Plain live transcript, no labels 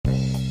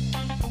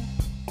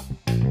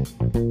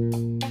Okay,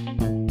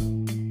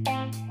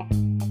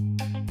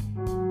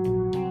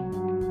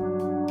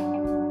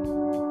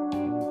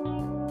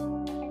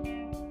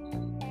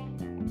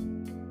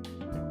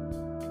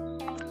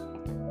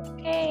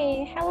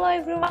 hello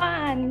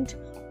everyone.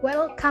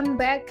 Welcome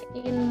back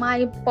in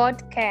my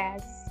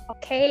podcast.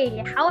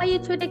 Okay, how are you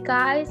today,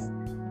 guys?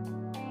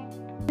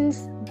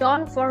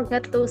 Don't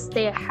forget to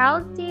stay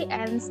healthy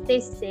and stay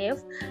safe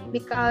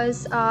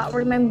because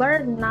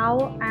remember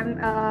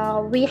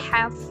now we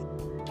have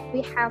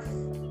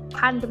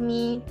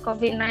pandemic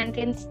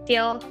COVID-19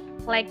 still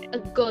like a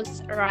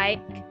ghost,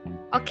 right?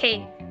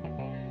 Okay,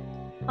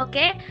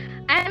 okay.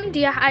 I'm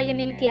Dia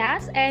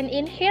Ayanintias, and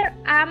in here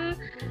I'm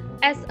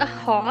as a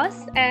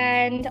host,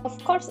 and of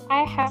course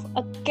I have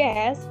a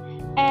guest,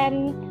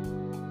 and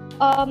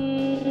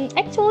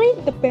actually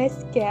the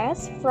best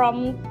guest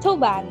from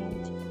Tuban.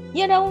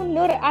 You know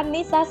Nur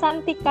Anissa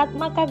Santikat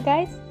Maka,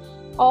 guys.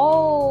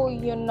 Oh,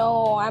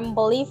 I'm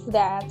believe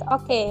that.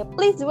 Okay,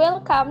 please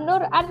welcome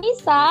Nur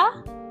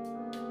Anissa.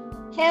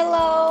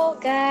 Hello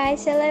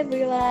guys, hello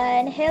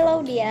everyone,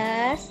 hello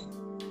Dias.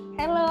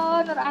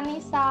 Hello Nur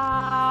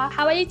Anissa.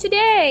 How are you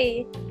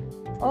today?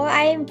 Oh,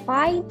 I'm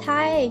fine,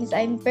 thanks.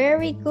 I'm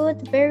very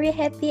good, very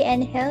happy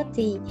and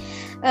healthy.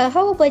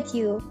 How about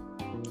you?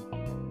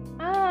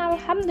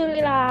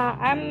 Alhamdulillah,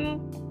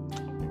 I'm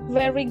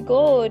very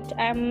good.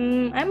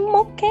 I'm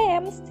okay.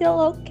 I'm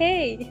still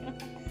okay.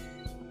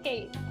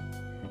 Okay.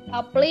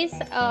 Please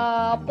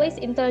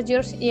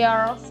introduce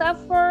yourself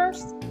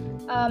first.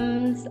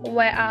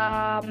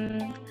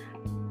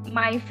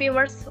 My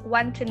viewers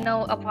want to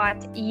know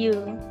about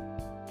you.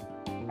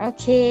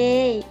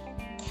 Okay.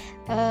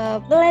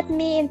 Let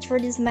me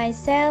introduce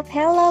myself.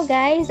 Hello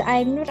guys,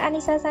 I'm Nur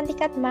Anissa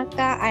Santikat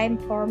Maka. I'm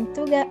from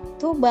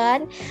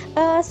Tuban.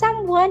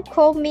 Someone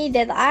called me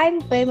that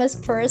I'm famous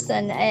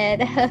person,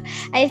 and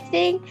I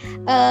think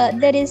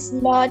that is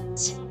not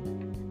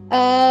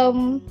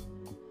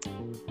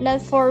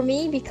for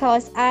me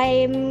because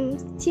I'm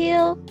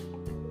still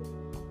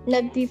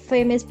not be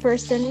famous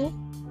person,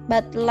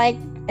 but like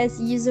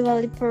as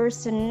usually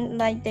person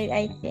like that,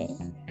 I think.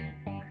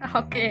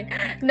 Okay,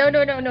 no,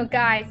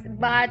 guys.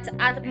 But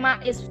Atma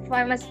is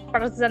famous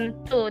person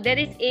too. That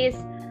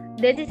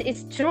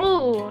is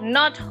true,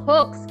 not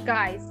hoax,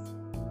 guys.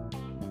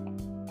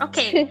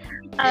 Okay,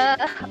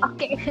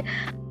 okay.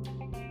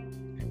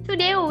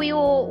 Today we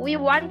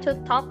want to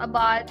talk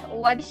about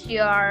what is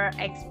your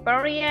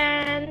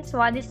experience,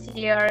 what is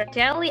your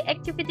daily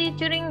activity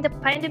during the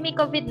pandemic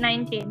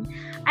COVID-19.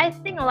 I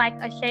think like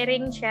a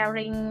sharing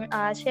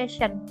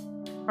session,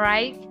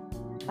 right?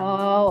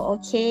 Oh,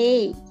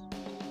 okay.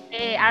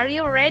 Hey, are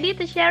you ready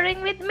to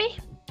sharing with me?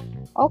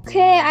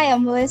 Okay, I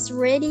am always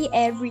ready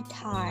every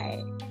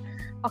time.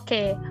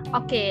 Okay.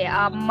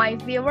 My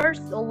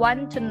viewers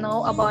want to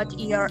know about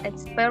your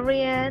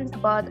experience,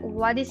 about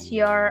what is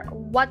your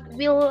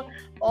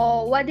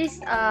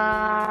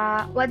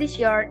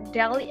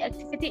daily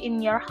activity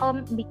in your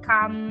home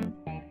become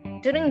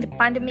during the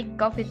pandemic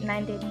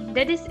COVID-19.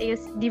 That is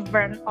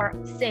different or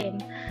same.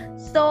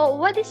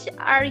 So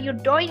are you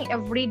doing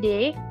every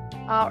day?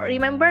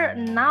 Remember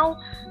now.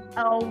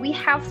 We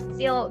have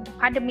still the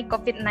pandemic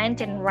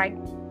COVID-19, right?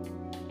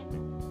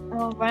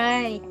 All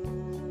right.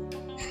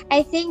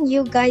 I think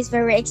you guys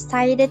very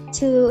excited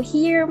to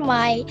hear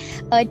my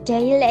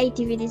daily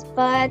activities,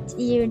 but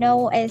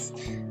as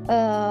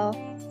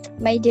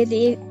my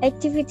daily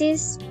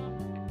activities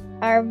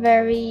are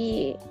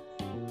very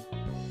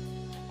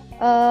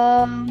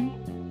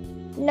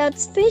not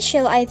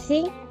special. I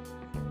think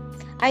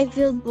I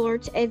feel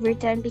bored every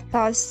time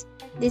because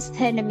this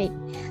pandemic.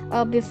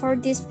 Before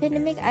this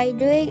pandemic, I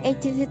doing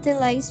activity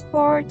like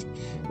sport,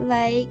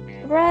 like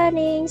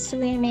running,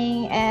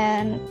 swimming,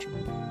 and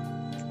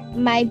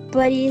my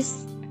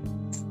body's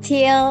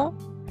still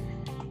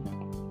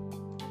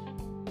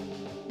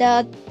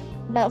not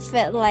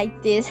felt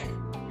like this.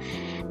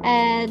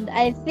 And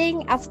I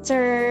think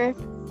after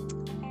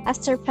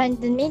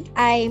pandemic,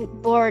 I'm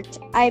bored.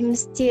 I'm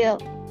still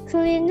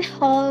clean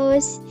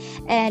house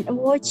and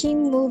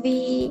watching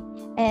movie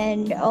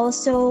and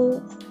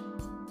also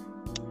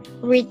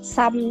read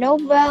some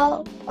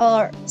novel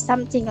or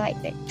something like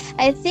that.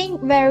 I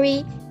think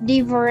very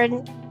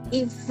different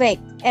effect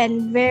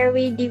and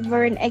very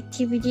different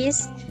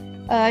activities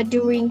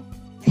during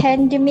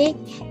pandemic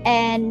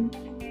and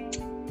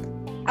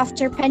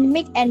after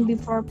pandemic and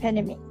before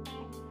pandemic.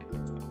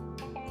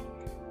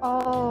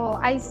 Oh,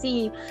 I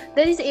see.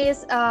 This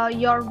is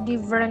your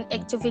different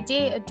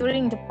activity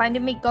during the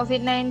pandemic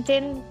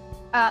COVID-19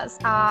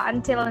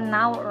 until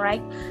now,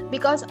 right?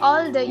 Because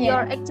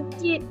your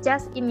activity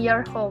just in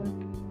your home,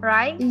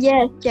 right?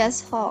 Yes,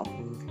 just home.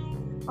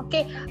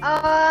 Okay.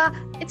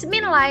 It's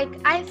been like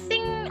I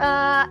think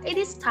it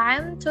is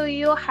time to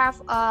you have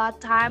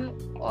time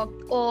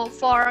or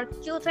for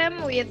kill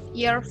time with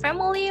your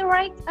family,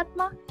 right,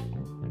 Atma?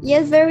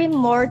 Yes, very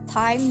more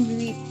time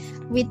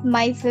with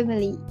my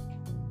family.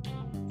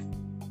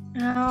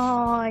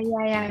 Oh,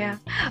 yeah.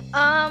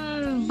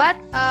 But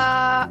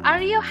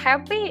are you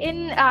happy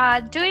in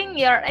doing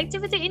your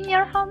activity in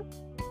your home?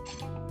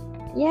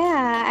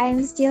 Yeah,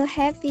 I'm still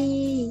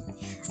happy.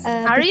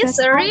 Are you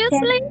Because I seriously?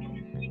 can.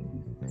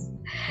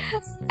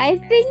 I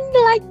think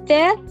like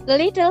that a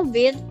little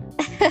bit.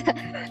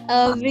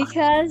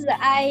 Because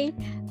I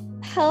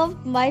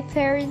help my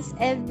parents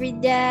every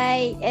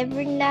day,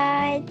 every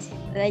night,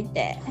 like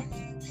that.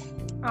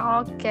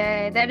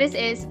 Okay, that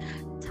is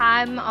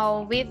time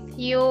with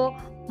you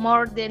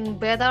more than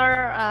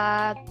better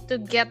to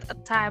get a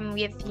time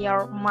with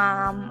your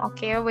mom.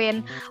 Okay,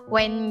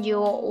 when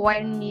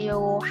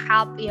you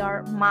help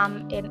your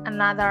mom in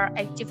another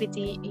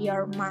activity,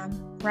 your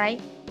mom,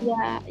 right?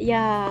 Yeah,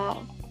 yeah.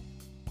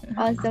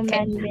 Also,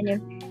 Okay, many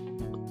benefits.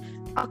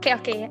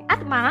 okay.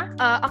 Atma,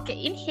 okay.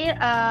 In here,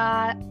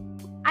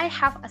 I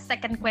have a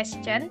second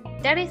question.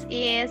 That is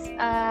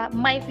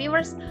my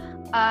viewers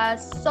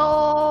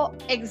so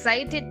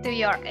excited to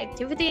your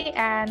activity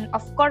and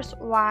of course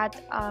what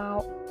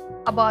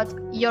about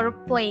your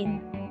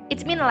plane.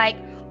 It means like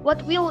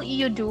what will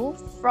you do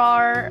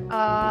for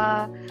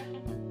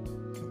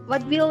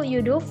what will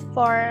you do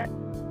for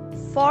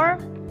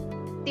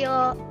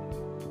till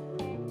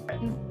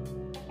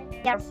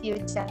your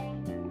future.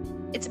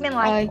 It means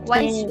like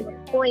what is Okay, your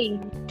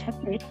plane?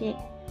 appreciate.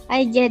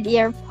 I get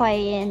your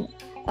point.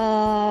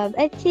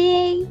 I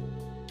think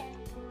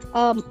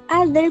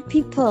other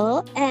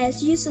people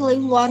as usually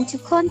want to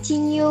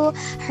continue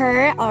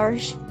her or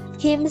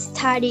him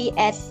study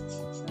at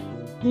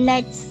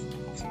next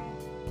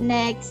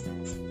next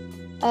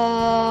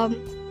um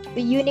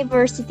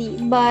university,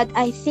 but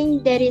I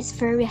think that is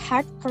very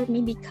hard for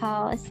me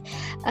because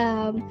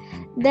um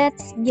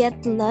that's get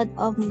a lot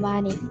of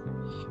money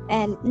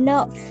and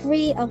not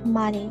free of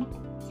money.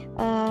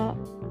 uh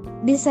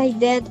Besides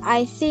that,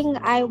 I think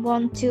I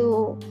want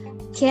to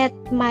get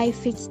my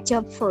fixed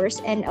job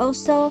first and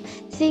also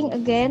think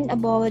again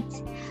about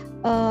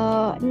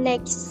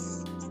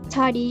next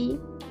study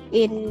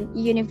in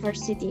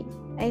university.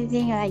 I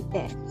think like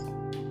that.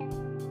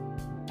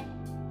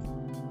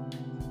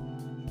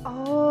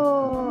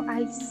 Oh,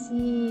 I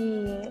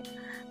see.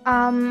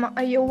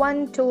 You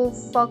want to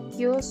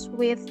focus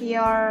with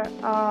your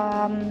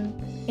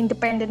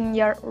independent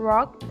your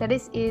work. That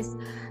is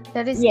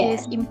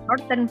Yes,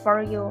 important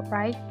for you,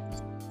 right?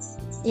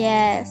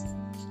 yes.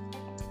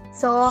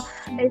 So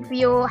if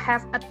you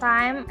have a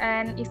time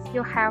and if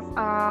you have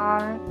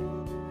a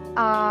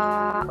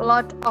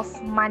lot of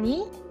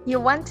money, you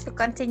want to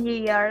continue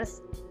your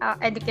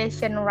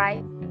education,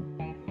 right?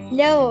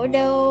 No,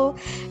 no,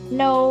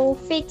 no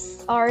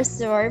fix or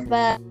sure,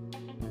 but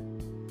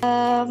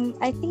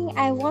I think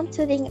I want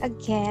to think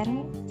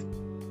again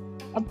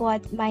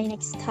about my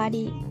next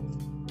study.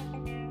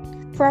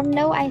 From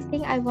now, I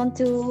think I want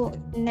to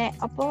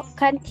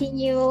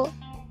continue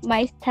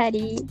my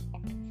study,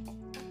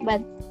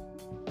 but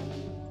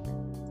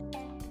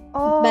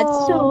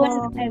soon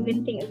Oh, I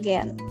will think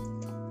again.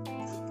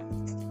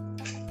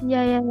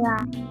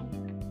 yeah.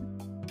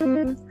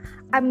 Mm,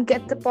 I'm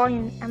get the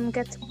point.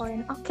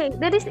 Okay,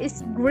 that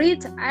is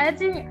great. I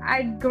think I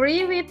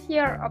agree with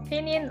your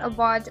opinion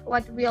about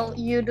what will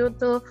you do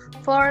to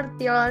 4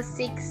 till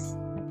 6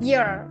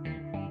 year.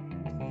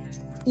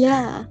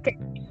 Yeah, Okay,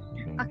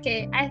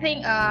 okay. I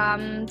think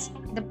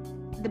the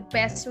the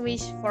best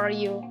wish for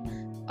you.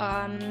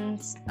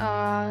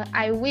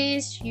 I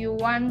wish you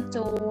want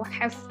to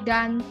have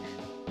done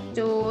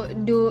to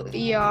do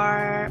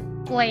your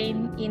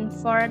plan in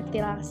 4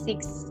 till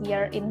 6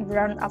 year in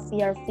front of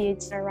your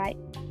future, right?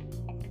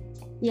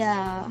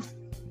 yeah.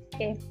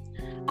 Okay.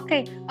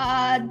 Okay.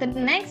 The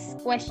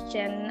next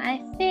question,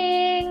 I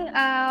think,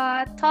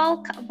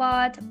 talk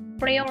about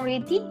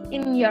priority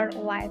in your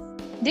life.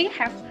 Do you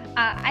have?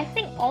 I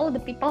think all the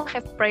people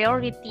have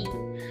priority,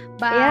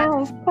 Yeah, but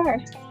of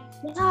course.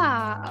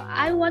 yeah,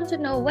 I want to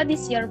know what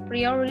is your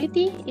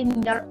priority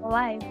in your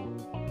life.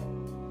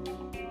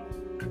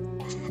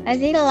 I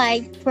think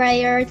like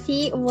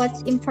priority,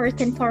 what's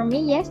important for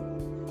me, yes.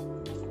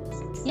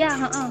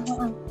 Yeah.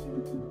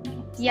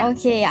 Yeah.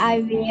 Okay,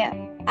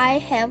 I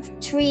have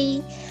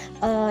three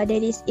that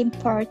is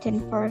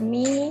important for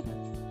me.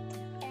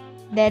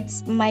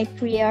 That's my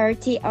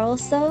priority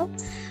also.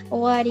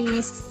 What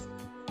is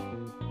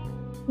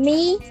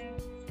me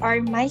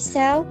or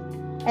myself,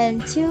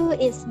 and two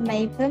is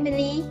my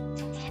family,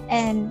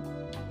 and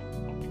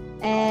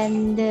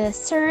the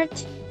third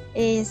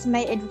is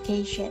my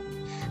education.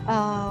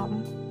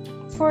 Um,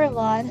 for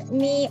one,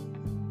 me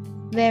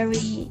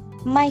very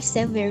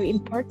myself very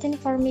important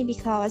for me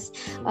because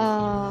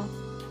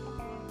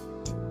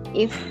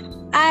if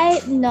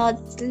I not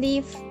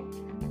live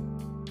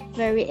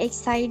very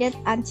excited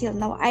until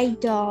now, I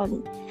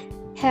don't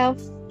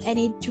have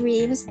any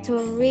dreams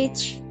to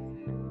reach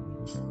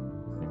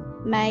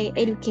my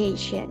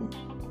education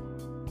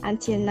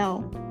until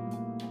now.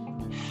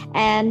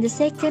 And the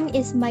second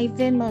is my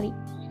family.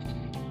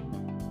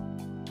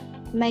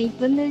 My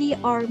family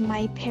are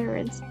my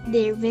parents.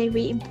 They're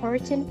very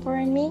important for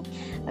me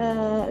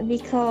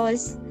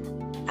because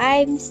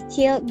I'm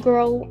still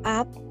grow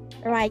up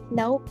right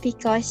now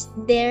because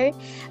they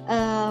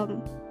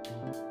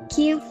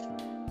give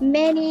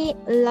many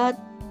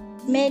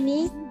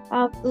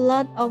a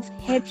lot of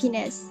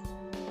happiness,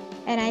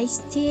 and I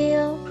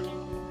still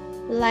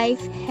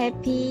life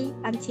happy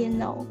until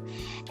now.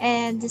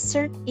 And the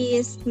third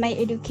is my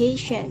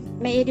education.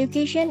 My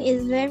education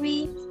is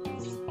very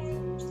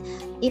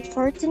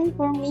important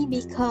for me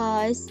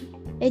because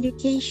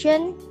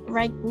education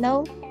right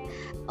now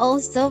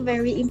also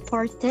very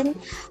important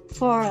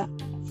for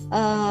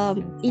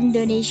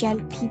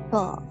Indonesian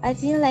people. I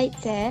feel like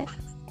that.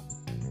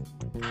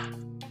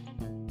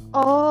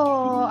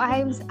 Oh,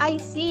 I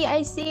see,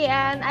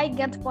 and I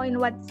get point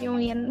what you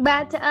mean.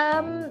 But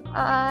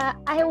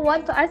I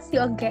want to ask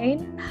you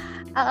again.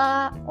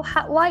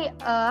 Why?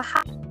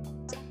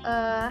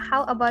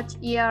 How about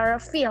your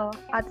feel?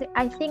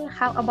 I think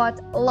how about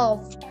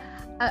love?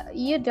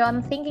 You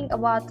don't thinking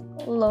about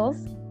love.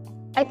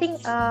 I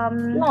think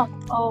Love,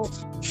 oh,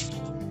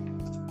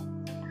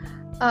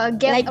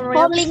 get like a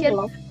falling relationship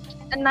love.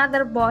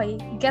 another boy.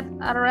 Get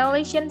a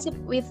relationship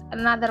with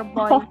another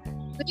boy.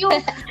 Do you?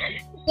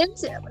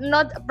 It's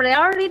not a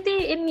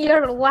priority in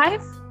your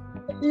life.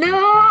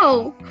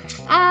 No,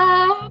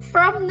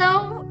 from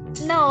now,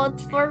 not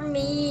for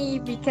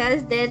me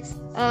because that's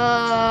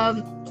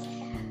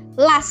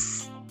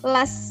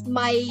last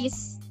my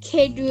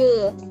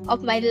schedule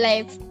of my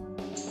life.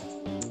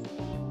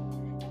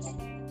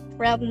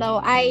 From now,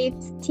 I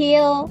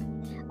still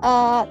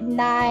 9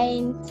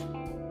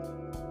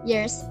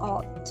 years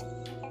old.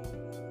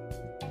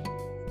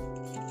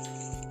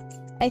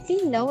 I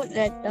think no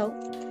that no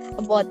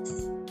about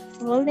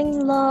falling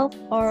in love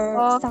or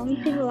Or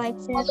something like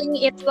that. falling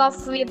in love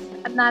with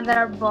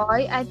another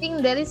boy. I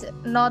think that is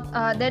not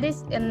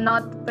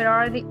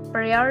priority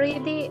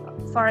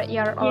for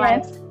your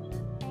life.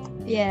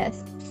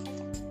 Yes,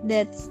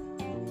 that's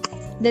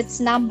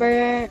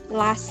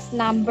last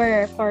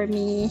number for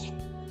me.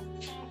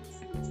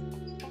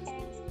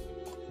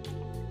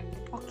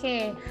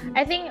 Okay,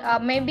 I think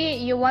maybe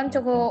you want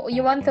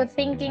to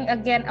thinking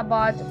again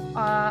about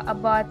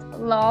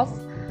love,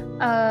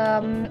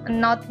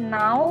 not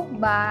now,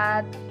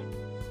 but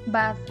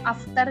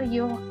after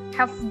you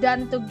have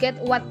done to get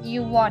what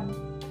you want,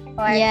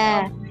 like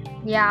Yeah.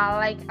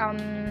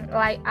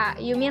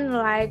 You mean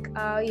like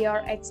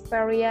your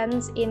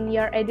experience in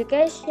your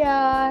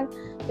education,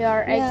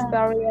 your Yeah.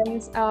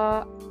 experience,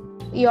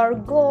 your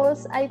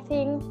goals. I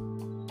think,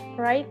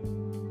 right?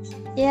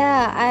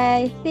 Yeah,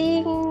 I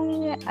think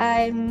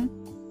I'm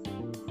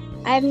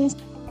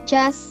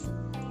just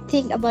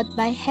think about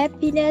my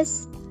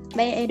happiness,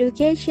 my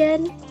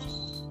education.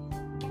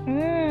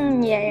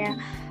 Yeah.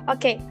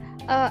 Okay.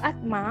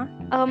 Atma,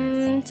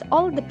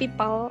 all the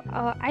people,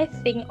 I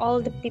think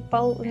all the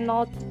people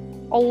not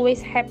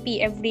always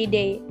happy every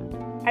day.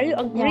 Are you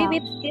agree Yeah.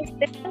 with this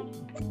statement?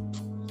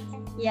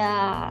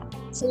 Yeah.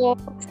 So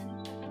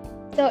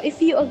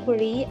if you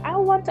agree, I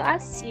want to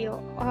ask you,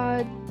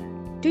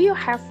 do you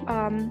have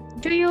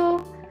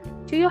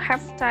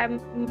time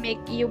make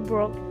you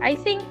broke? I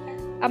think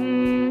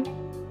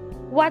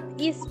what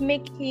is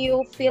make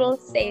you feel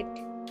sad?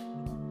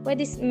 What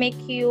is make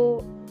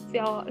you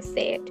feel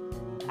sad?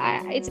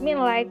 It's mean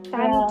like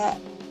time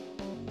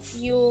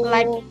you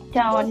Like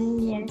down,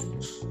 yes.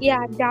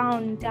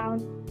 down Feel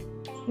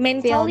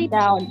mentally.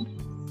 down.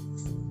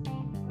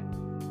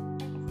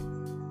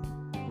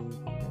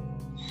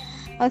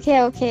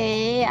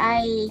 Okay.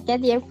 I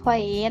get your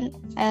point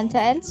and to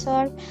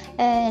answer.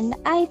 And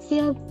I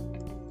feel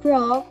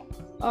broke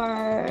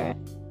or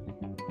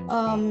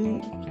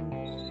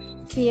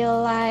feel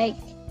like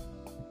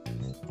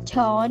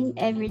down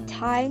every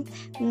time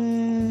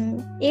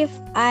if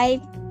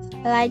I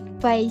like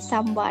by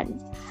someone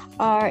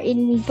or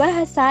in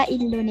bahasa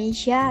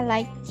Indonesia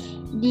like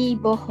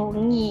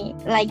dibohongi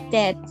like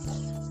that.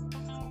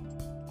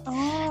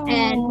 Oh.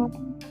 And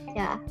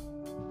yeah.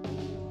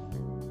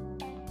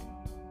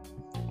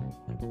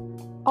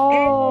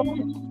 Oh.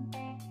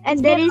 And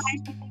there is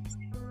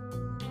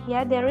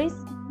There is.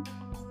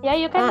 Yeah,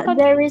 you can continue.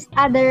 there is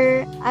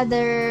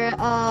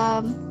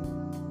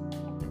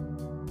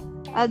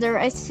other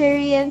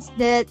experience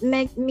that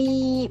make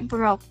me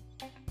broke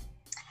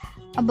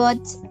about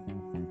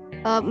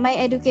my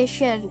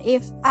education.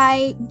 If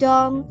I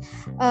don't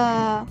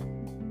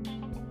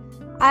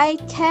I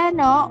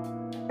cannot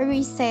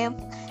receive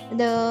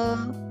the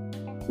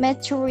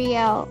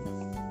material,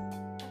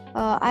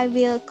 I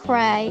will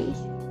cry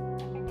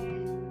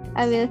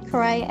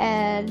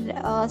and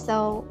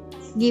also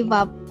give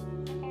up.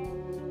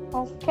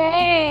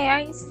 Okay,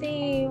 I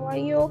see.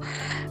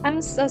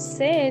 I'm so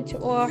sad.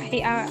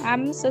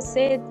 I'm so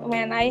sad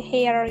when I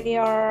hear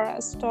your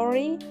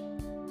story.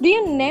 Do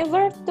you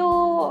never to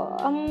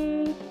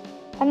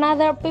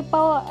another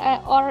people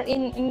or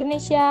in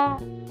Indonesia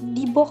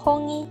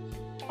dibohongi?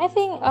 I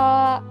think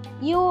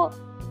you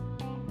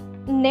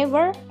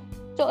never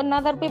to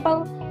another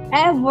people.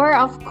 Ever,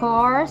 of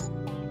course.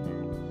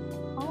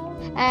 Oh.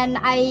 And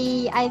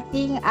I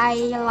think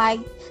I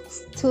like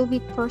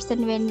stupid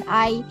person when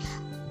I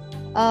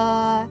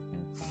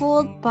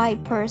fooled by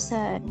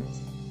person.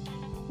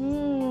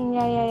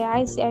 Yeah.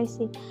 I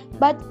see.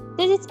 But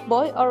this is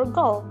boy or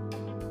girl?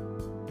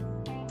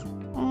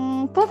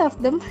 both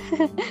of them.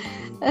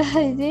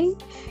 I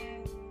think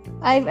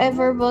I've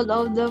ever both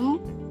of them.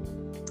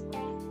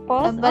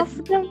 Both But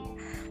of them.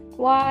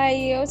 Why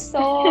you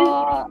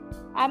so?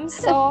 I'm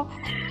so.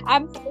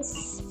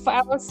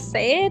 Feel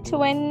sad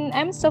when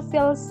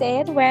feel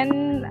sad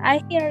when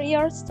I hear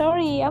your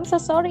story. I'm so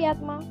sorry,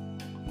 Atma.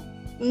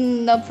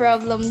 no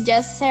problem.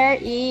 Just share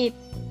it.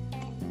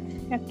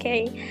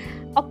 Okay.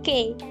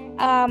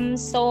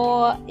 So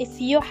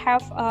if you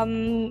have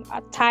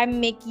a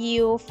time make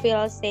you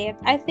feel sad,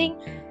 I think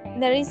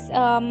there is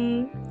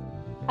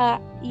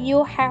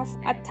you have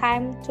a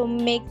time to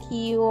make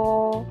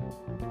you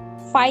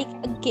fight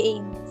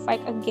again.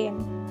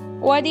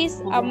 What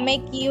is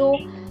make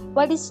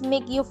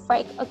you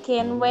fight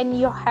again when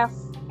you have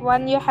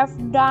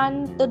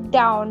done the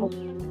down?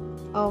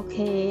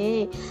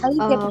 Okay. Are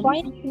you get the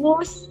point?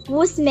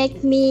 Who's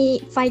make me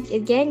fight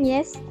again?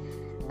 Yes.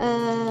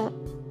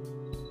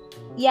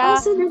 Yeah.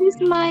 Also, there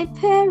is my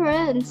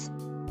parents.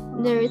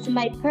 There is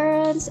my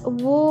parents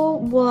who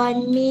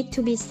want me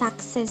to be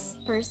success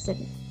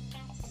person.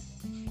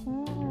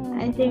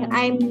 I think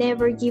I'm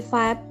never give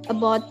up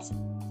about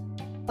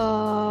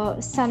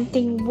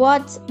something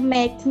what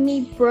make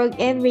me broke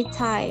every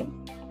time.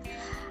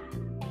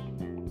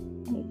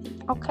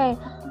 Okay,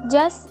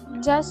 just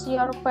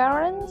your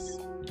parents.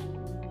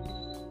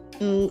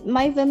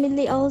 My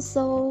family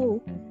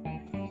also.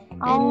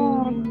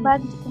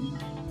 But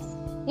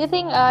you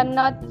think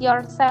not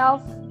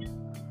yourself?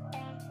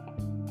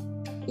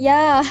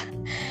 Yeah,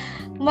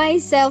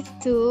 myself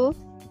too.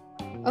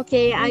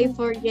 Okay, I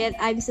forget.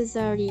 I'm so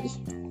sorry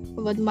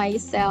about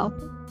myself.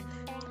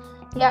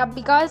 Yeah,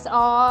 because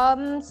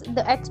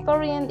the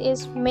experience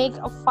is make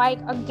a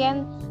fight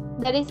again.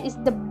 That is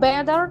the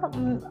better.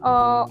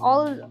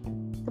 All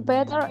the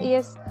better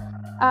is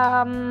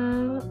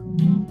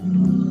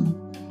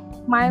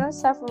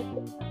myself.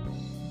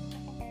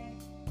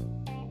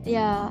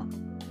 Yeah.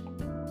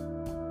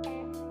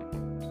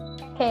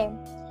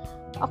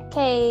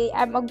 Okay,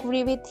 I'm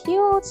agree with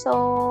you.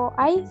 So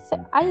I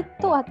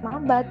too, Atma,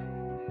 but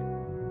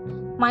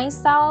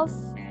myself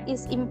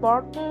is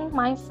important.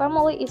 My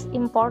family is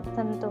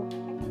important too.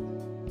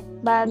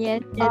 But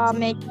yes, that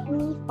makes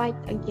me fight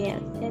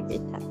again every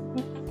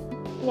time.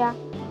 Yeah,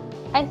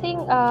 I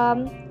think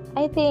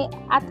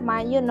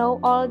Atma,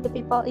 all the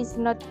people is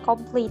not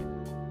complete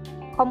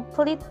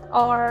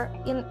or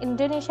in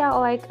Indonesia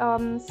like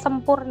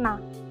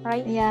sempurna,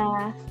 right?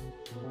 Yeah.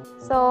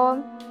 So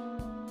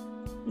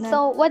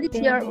what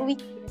is your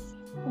weakness?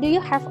 Do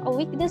you have a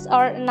weakness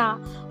or not?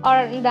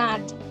 Or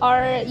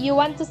you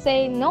want to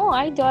say no,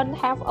 I don't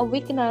have a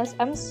weakness.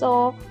 I'm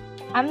so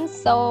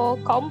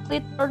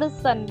complete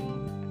person.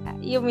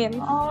 You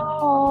mean?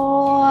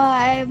 Oh,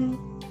 I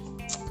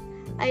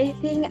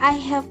think I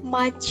have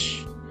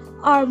much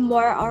or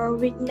more or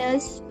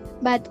weakness,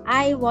 but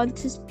I want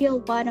to spill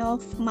one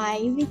of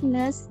my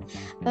weakness.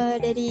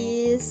 That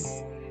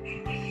is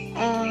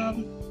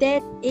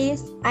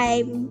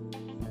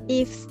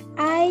if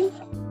I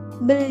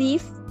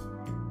believe,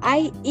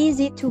 I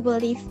easy to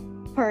believe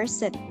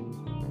person.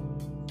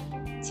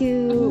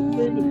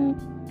 Believe.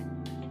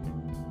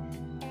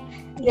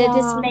 That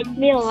just make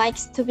me like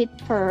stupid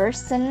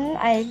person,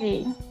 I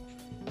think.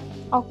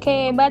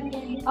 Okay, but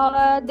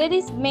that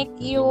is make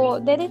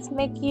you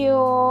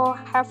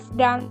have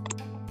done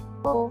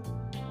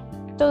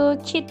to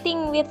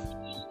cheating with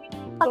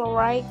people,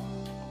 right?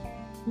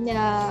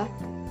 Yeah.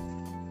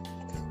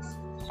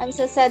 I'm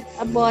so sad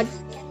about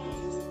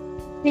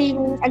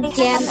think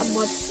again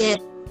about that.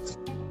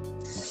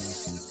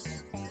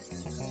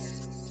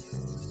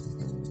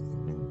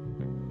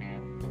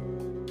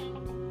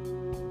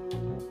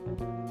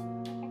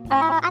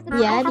 Atma,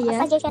 I have a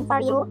suggestion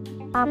for you.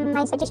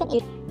 My suggestion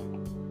is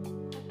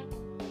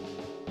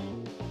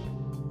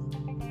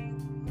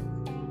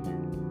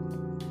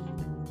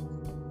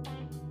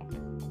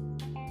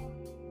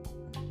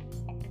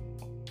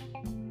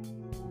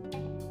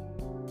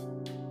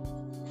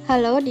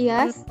Hello,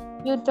 Dias.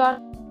 You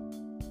don't.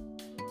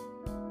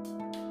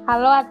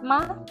 Hello,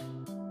 Atma.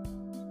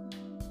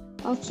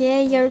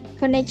 Okay, your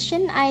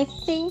connection I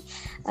think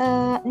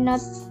not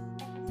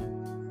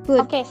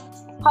good. Okay.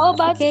 How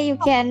about you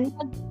can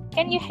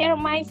you hear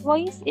my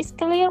voice? Is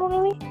clear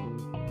really?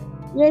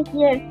 Yes,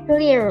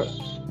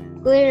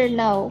 clear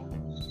now.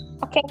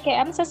 Okay.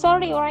 I'm so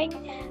sorry, right?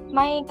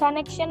 My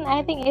connection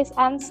I think is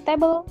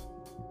unstable.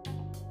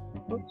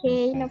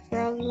 Okay, no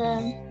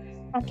problem.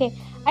 Okay,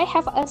 I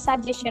have a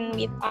suggestion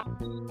with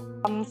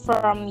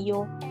from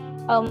you.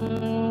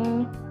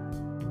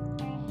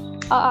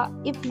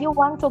 If you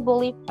want to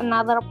believe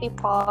another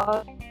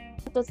people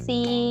to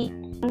see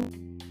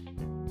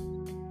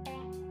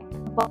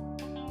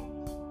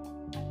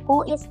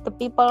who is the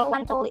people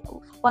want to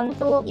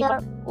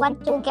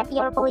get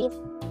your belief,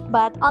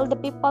 but all the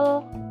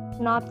people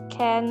not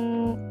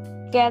can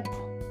get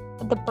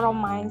the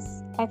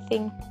promise. I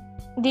think.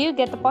 Do you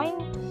get the point?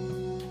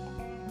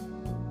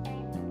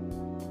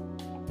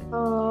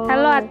 Oh.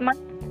 Hello, Atma.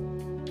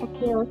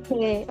 Okay.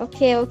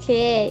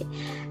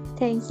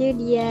 Thank you,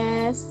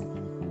 Dias.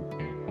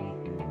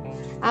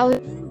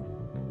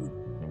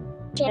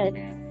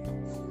 complicated.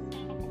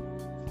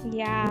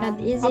 Yeah. Not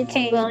easy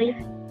Okay. to believe.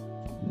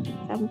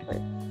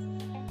 Comfort.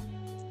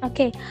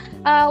 Okay.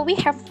 We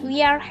have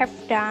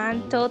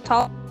done to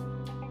talk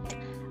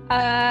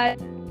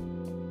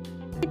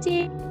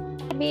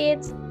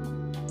bits,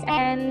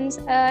 and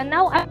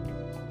now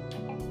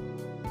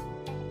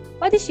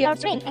what is your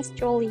dream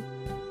actually?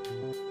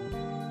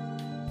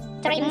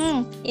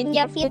 Dreams in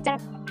your future.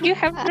 You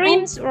have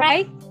dreams,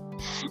 right?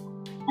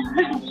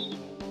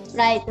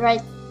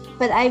 Right.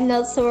 But I'm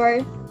not sure.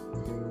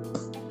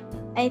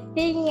 I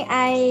think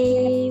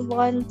I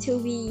want to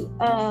be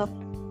a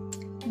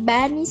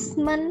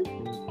banishment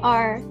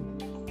or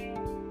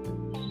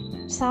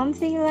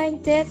something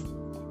like that.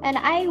 And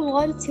I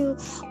want to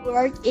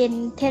work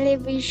in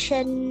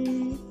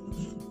television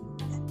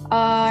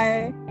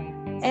or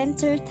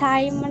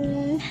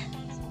entertainment.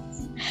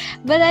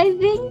 But I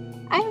think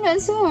I'm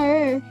not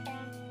sure.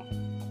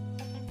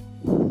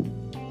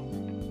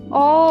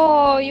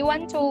 Oh, you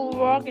want to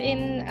work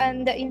in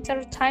the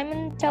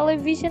entertainment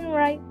television,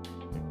 right?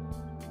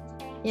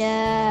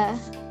 Yeah.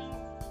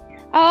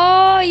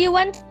 Oh, you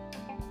want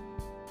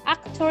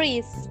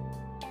actress.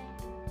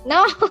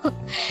 No.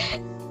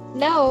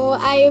 No,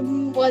 I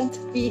want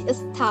to be a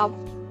staff.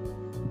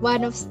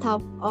 One of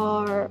staff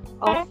or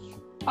of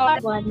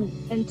one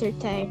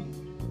entertain.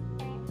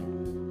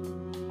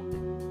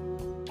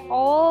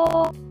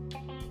 Oh,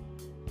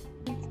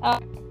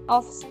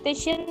 of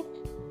station.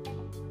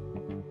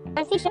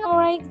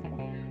 Alright.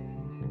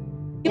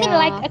 You mean Yeah.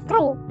 like a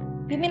crew?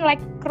 You mean like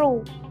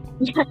crew?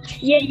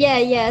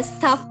 Yeah.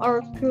 Staff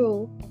or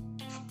crew.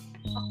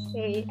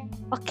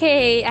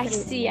 Okay. I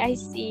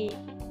see.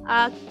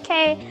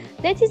 Okay,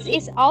 that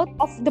is out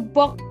of the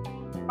box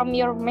from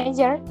your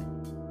major.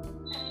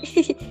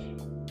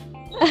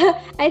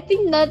 I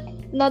think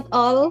not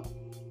all.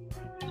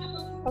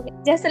 Okay,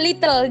 just a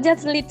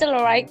little,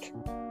 right?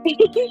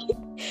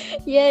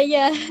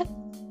 Yeah.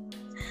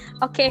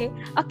 Okay.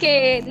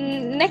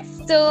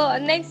 Next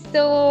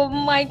to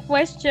my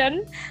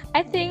question,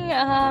 I think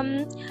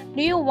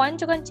do you want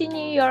to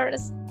continue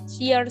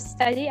your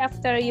study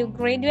after you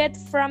graduate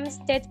from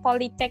State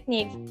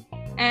Polytechnic?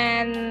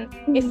 And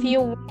if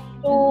you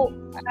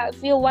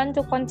want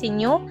to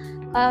continue,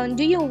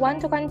 do you want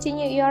to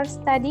continue your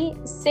study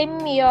same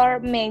your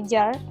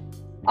major,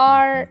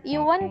 or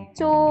you want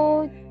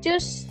to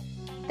choose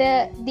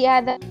the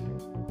other?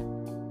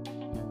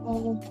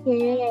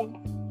 Okay.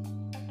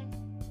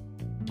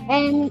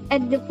 And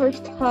at the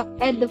first,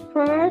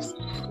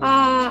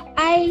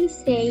 I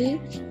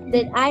say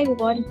that I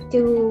want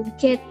to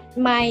get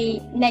my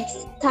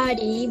next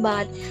study,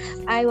 but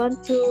I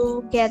want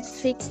to get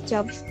fixed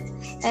job.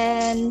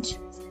 And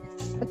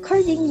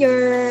according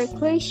your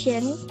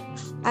question,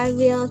 I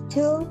will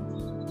to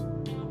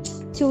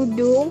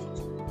do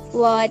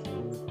what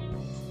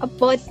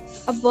about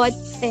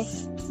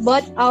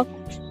both of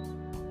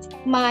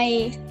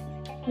my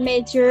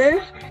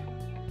major.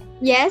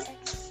 Yes.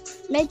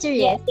 Major,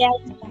 yes.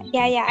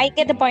 Yeah. I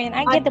get the point.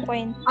 Out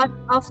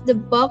of the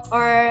book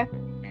or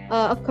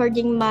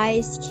according my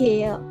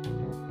skill.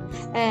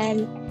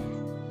 And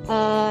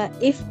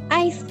if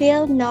I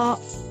feel not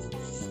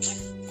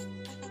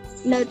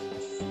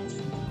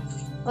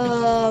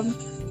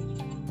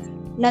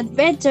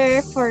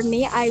better for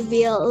me, I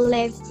will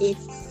leave it.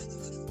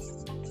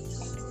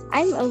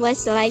 I'm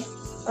always like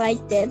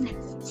that.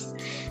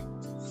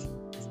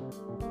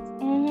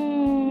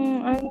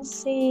 I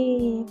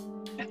see.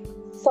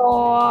 So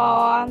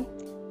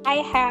I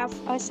have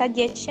a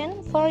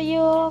suggestion for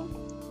you.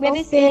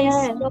 Very Okay.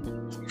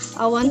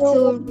 I want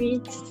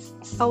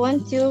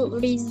to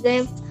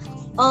reserve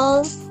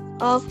all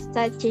of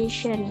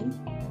suggestion.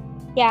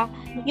 Yeah,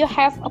 you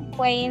have a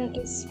plan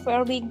is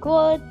very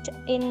good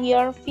in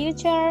your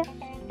future,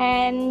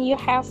 and you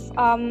have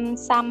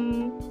some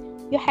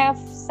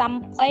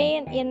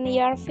plan in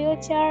your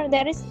future.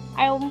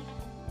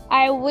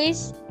 I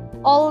wish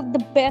all the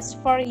best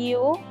for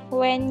you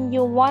when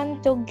you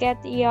want to get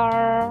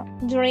your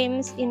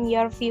dreams in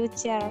your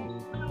future.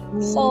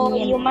 So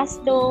you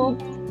must do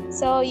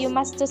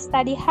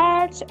study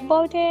hard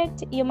about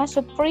it. You must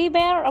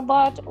prepare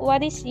about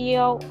what is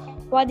your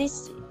want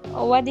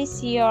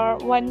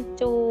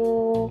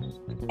to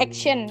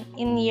action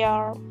in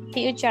your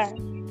future,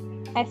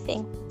 I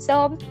think.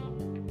 So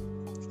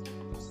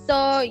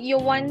you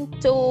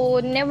want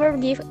to never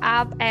give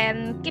up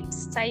and keep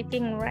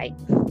studying, right?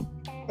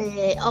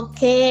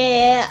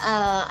 Okay,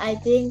 I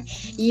think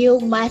you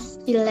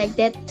must feel like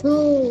that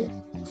too.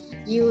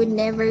 You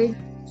never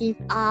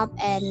give up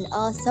and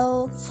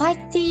also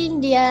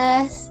fighting,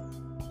 yes.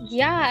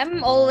 Yeah,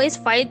 I'm always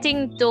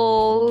fighting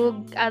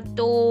to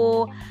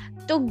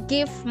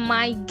give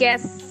my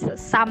guests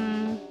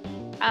some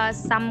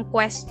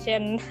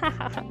question.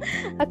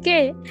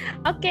 Okay,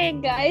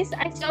 guys.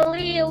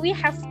 Actually, we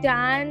have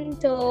done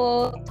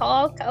to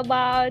talk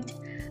about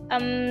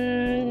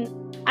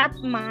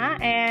Atma,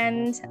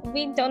 and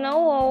we don't know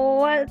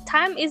what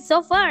time is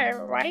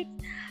over, right?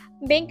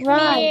 Make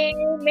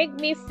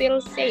me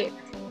feel safe.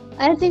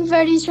 I think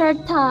very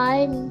short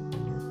time.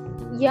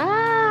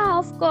 Yeah,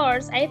 of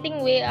course. I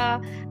think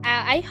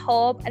I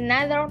hope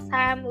another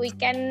time we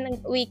can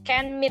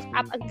meet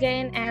up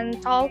again and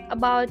talk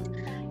about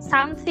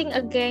something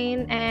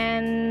again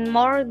and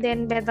more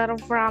than better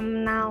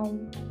from now.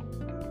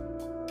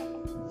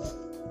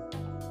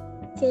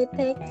 Okay,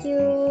 thank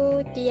you,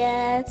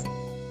 Dias.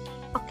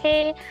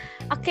 Okay,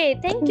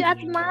 thank you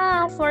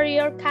Atma for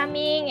your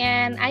coming,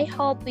 and I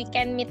hope we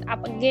can meet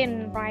up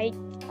again, right?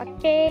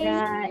 Okay.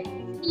 Right.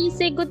 You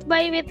say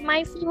goodbye with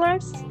my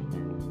viewers.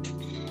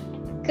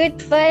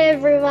 Goodbye,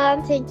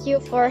 everyone. Thank you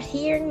for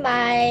hearing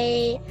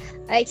my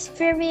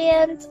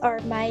experience or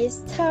my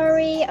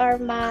story or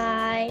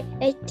my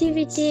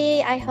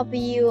activity. I hope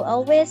you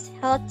always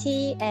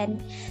healthy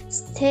and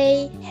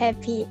stay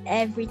happy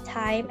every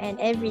time and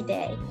every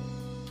day.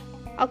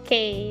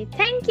 Okay,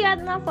 thank you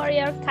Atma for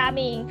your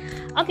coming.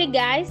 Okay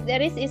guys,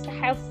 there is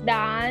half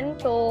done.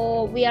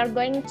 So we are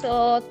going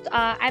to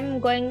I'm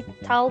going to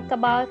talk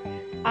about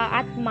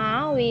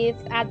Atma with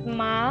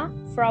Atma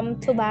from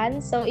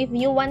Tuban. So if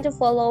you want to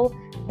follow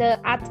the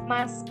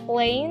Atma's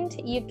plane,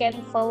 you can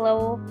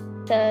follow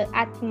the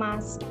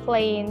Atma's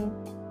plane.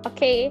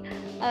 Okay,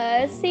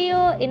 see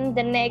you in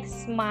the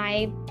next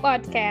my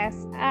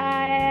podcast.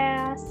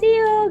 See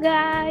you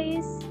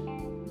guys.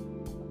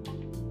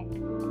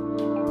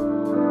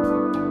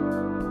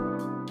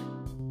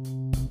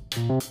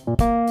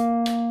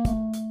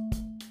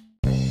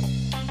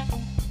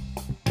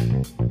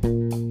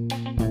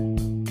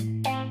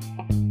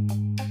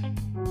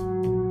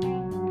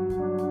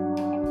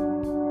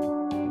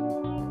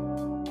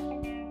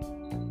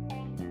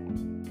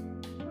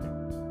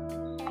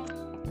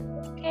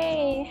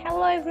 Okay,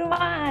 hello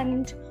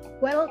everyone.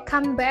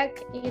 Welcome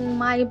back in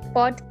my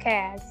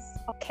podcast.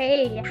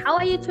 Okay, how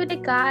are you today,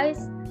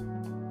 guys?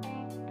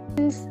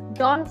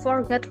 Don't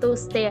forget to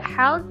stay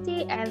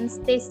healthy and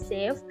stay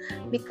safe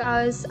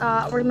because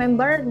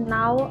remember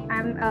now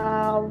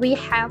we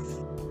have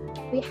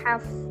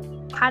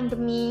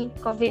pandemic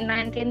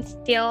COVID-19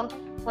 still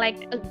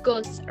like a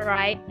ghost,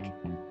 right?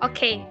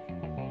 Okay,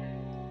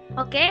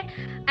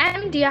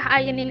 I'm Dia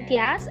Ayuning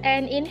Tias,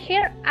 and in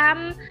here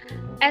I'm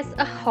as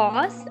a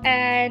host,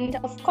 and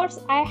of course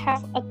I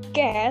have a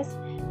guest,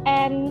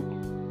 and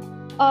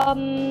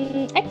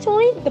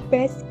actually the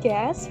best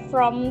guest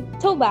from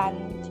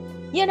Tuban.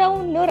 You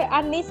know Nur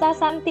Anissa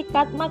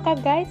Santikat Maka,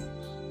 guys.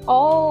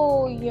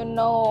 Oh, you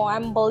know, I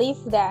believe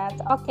that.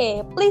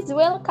 Okay, please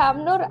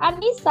welcome Nur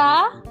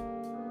Anissa.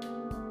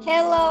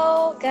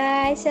 Hello,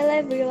 guys. Hello,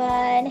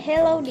 everyone.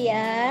 Hello,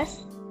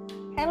 Dias.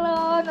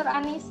 Hello, Nur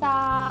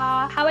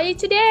Anissa. How are you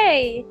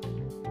today?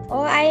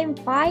 Oh, I'm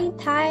fine,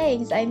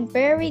 thanks. I'm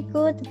very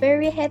good,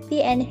 very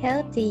happy and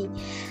healthy.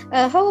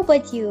 How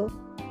about you?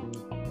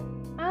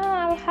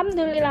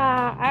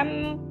 Alhamdulillah,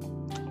 I'm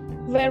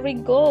very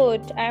good.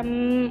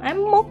 I'm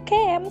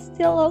okay. I'm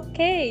still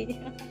okay.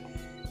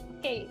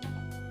 Okay.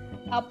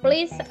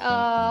 Please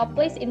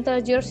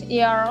introduce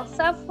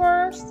yourself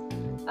first.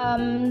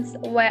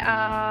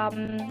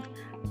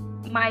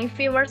 My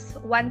viewers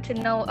want to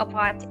know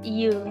about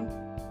you.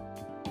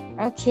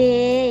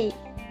 Okay.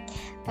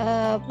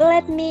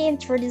 Let me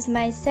introduce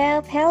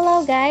myself.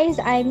 Hello guys,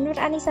 I'm Nur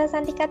Anissa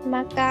Santikat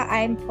Maka.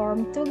 I'm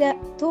from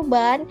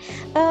Tuban.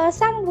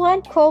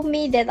 Someone called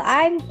me that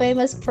I'm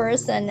famous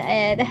person,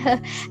 and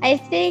I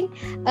think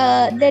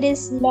that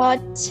is not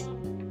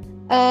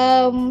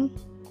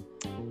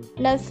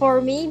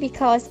for me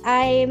because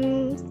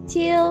I'm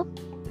still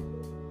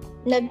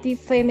not be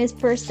famous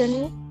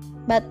person,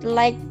 but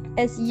like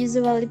as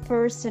usually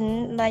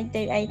person like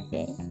that, I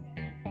think.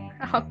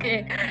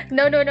 Okay,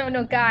 no,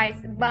 guys.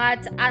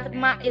 But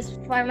Atma is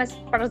famous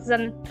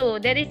person too.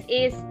 That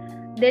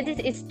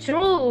is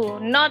true,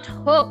 not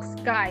hoax,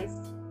 guys.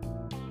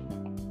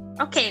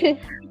 Okay,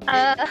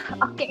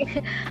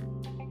 okay.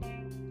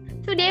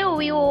 Today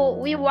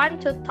we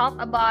want to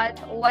talk about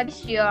what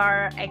is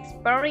your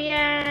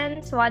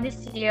experience, what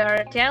is your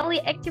daily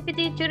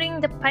activity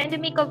during the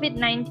pandemic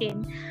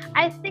COVID-19.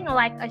 I think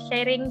like a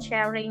sharing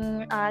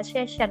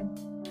session,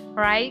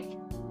 right?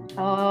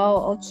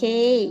 Oh,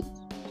 okay.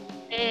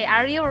 Hey,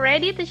 are you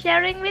ready to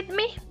sharing with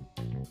me?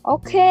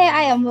 Okay,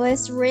 I am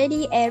always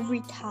ready every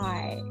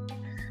time.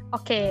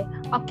 Okay.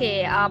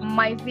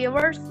 My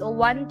viewers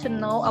want to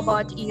know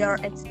about your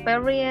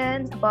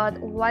experience, about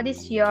what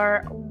is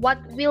your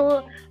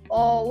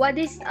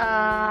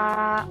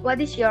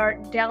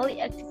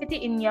daily activity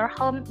in your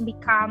home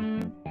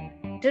become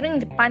during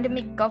the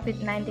pandemic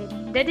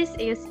COVID-19. That is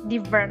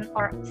different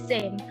or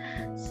same.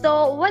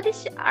 So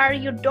are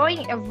you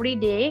doing every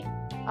day?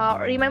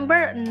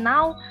 Remember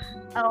now.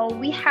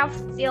 We have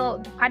still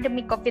the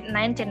pandemic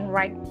COVID-19,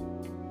 right?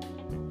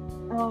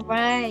 All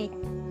right.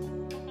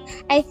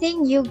 I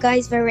think you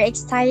guys very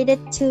excited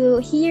to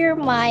hear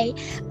my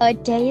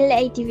daily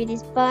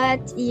activities,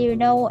 but you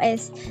know,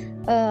 as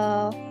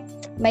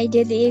my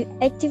daily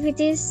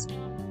activities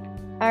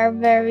are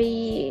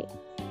very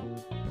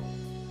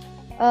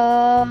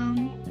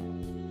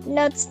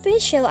not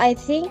special. I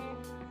think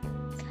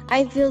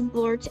I feel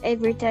bored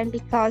every time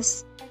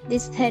because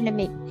this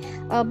pandemic.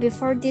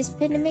 before this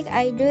pandemic,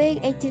 I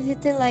doing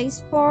activity like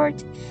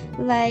sport,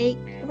 like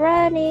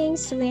running,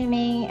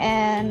 swimming,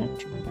 and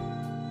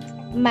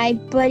my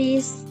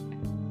body's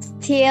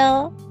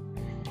still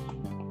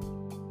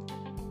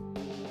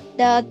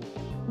not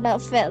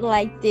not felt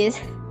like this.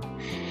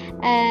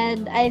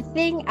 And I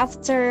think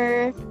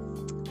after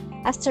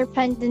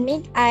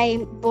pandemic,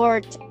 I'm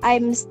bored.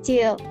 I'm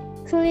still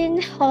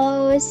clean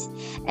house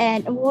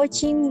and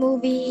watching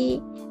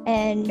movie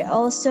and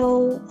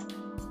also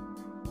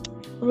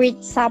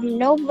read some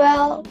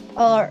novel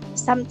or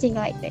something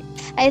like that.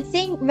 I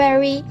think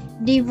very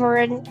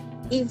different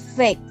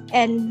effect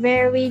and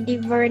very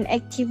different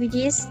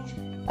activities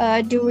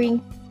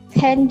during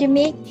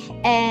pandemic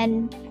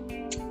and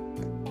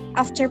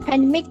after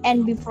pandemic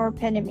and before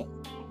pandemic.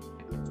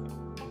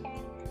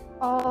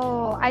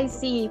 Oh, I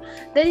see.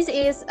 This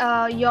is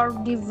your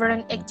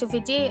different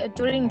activity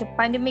during the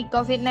pandemic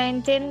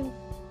COVID-19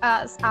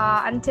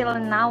 until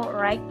now,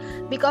 right?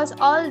 Because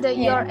all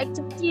your Yeah.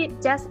 activity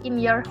just in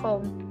your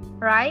home,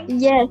 right?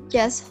 Yes,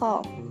 just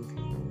home.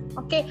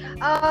 Okay.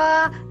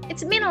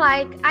 It's been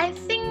like I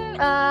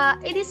think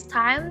it is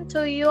time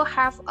to you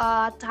have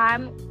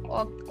time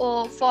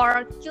or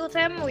for kill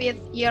time with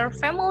your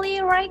family,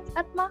 right,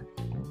 Atma?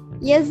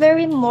 Yes,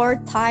 very more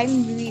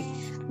time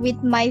with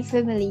my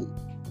family.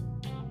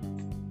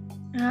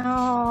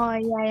 Oh,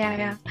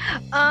 yeah.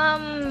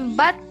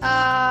 But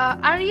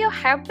are you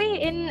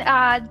happy in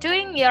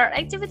doing your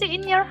activity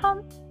in your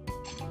home?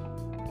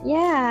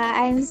 Yeah,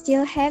 I'm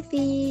still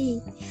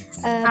happy.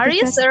 Are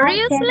you Because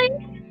seriously?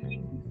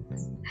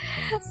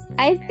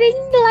 I think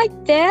like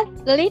that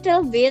a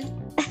little bit.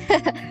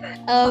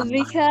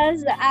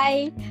 Because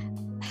I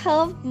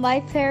help my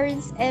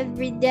parents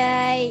every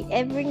day,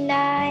 every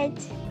night,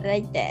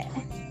 like that.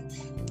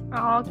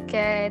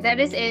 Okay, that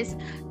is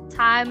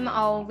time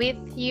with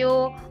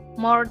you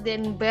more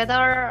than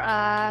better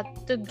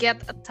to get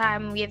a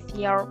time with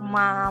your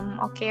mom.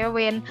 Okay,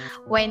 when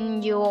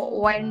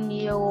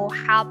you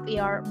help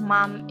your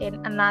mom in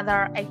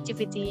another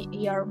activity,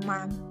 your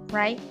mom,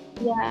 right?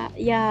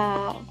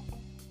 Yeah.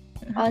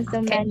 Also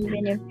Okay. many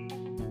benefits.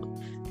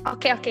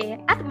 Okay.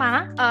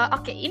 Atma,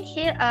 okay, in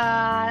here,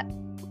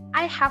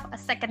 I have a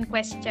second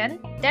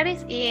question. That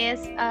is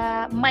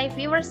my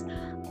viewers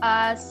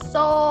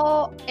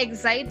so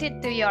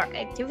excited to your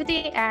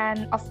activity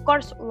and of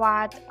course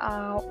what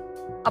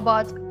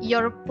about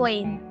your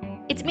plan.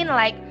 It means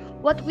like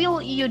what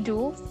will you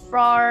do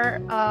for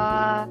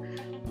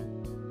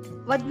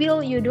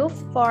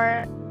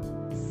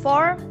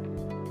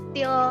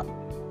till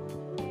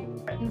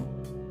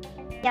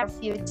your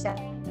future.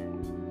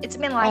 It's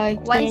mean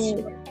like what's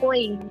Okay. your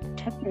plan?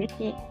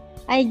 Okay.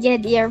 I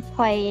get your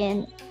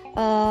point.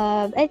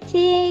 I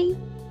think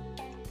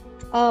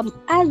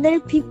other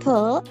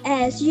people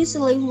as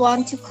usually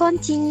want to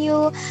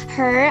continue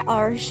her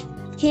or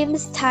him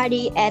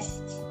study at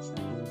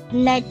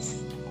next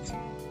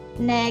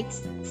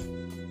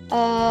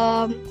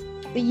um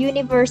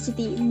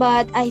university,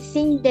 but I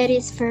think that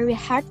is very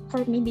hard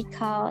for me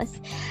because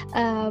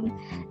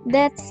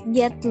that's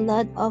get a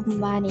lot of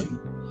money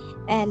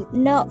and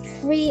not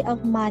free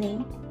of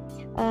money.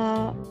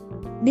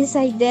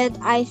 Besides that,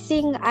 I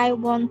think I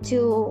want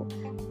to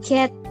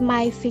get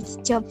my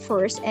fixed job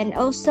first and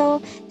also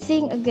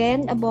think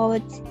again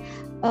about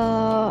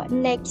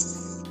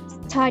next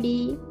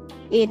study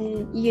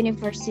in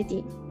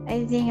university.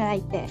 I think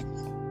like that.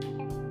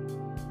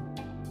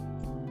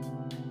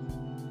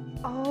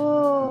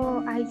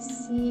 Oh, I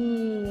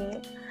see.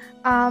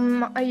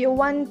 You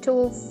want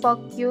to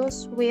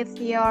focus with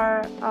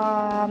your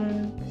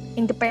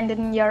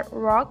independent your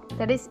work.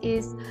 That is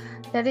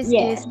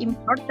Yes.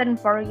 important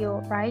for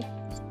you, right?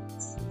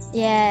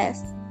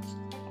 Yes.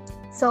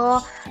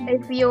 So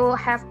if you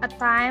have a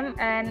time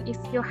and if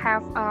you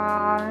have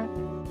a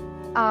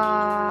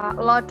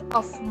lot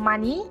of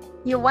money,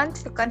 you want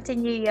to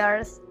continue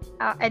your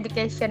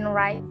education,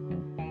 right?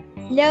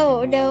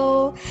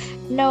 No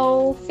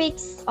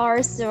fix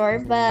or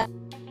sure, but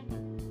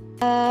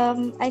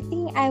I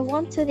think I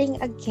want to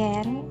think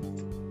again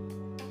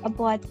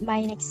about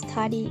my next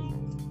study.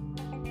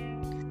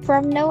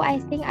 From now, I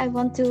think I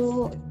want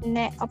to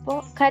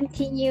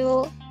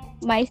continue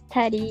my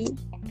study,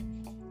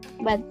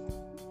 but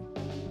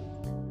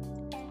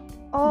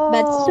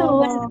soon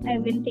I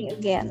will think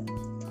again.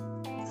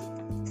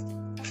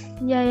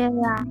 Yeah.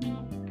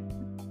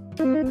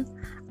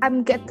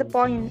 I'm get the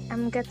point.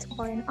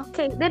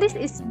 Okay, that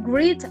is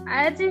great.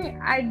 I think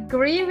I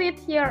agree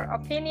with your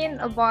opinion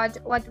about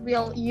what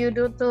will you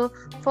do to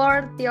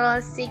 4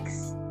 till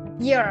 6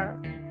 year.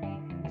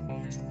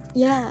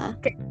 Yeah.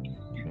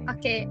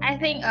 Okay. I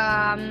think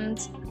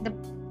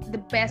the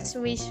best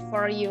wish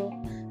for you.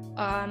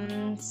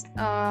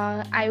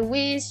 I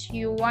wish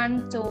you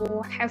want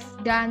to have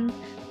done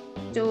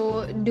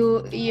to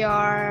do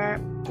your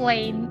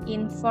plan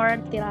in 4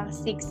 till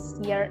 6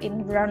 year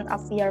in front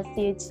of your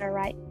future,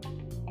 right?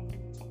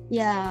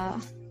 Yeah.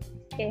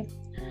 Okay.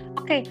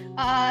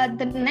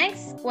 The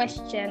next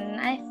question,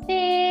 I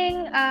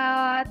think,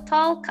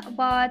 talk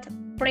about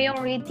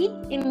priority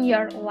in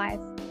your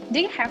life. Do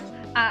you have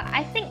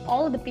I think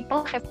all the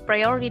people have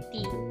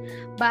priority,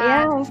 but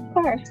Yeah, of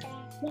course.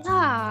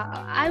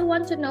 yeah, I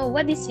want to know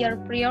what is your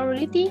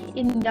priority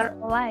in your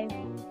life.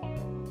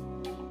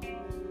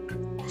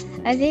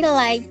 I think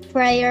like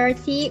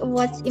priority,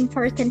 what's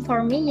important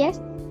for me, yes?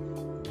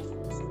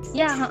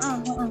 Yeah,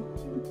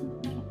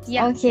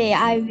 yeah. Okay,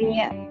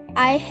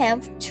 I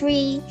have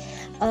three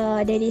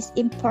that is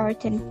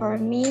important for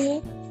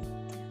me.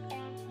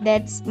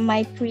 That's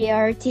my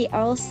priority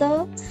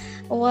also.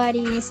 What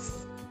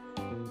is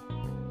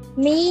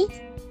me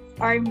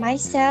or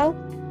myself,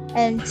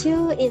 and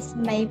two is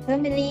my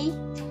family,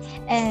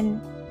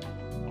 and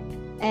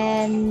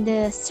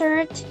the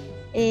third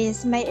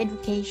is my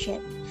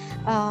education.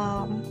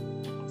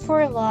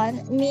 For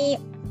one,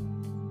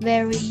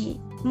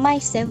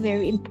 myself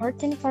very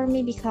important for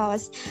me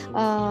because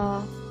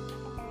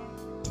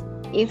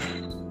if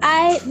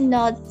I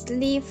not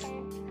live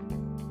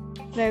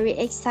very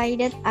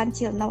excited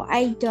until now,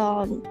 I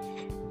don't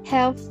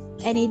have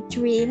any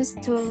dreams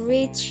to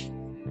reach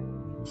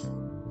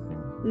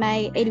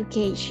my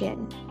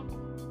education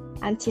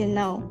until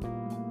now.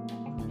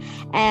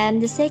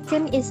 And the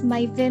second is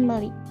my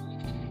family.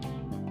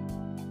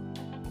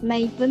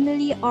 My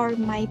family or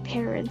my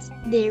parents,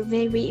 they're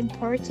very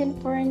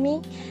important for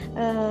me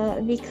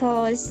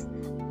because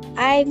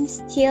I'm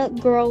still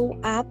grow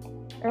up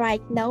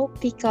right now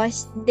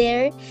because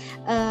they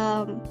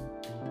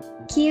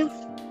give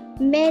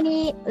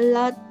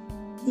lot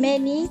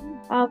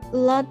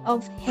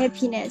of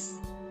happiness,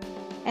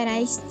 and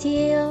I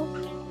still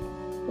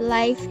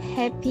life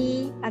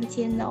happy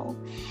until now.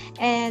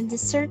 And the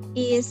third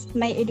is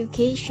my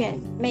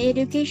education. My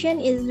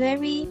education is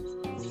very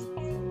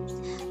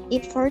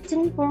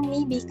important for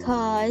me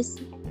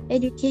because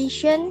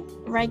education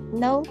right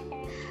now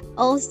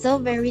also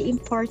very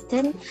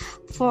important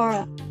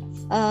for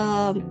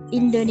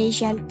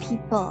Indonesian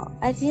people.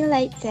 I feel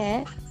like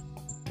that.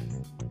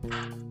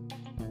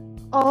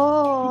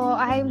 Oh,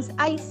 I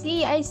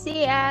see,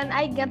 and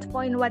I get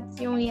point what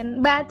you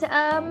mean. But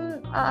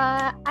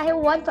I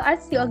want to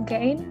ask you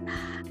again.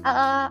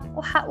 How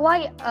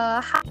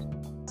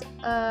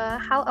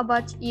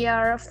about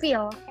your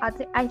feel?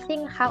 I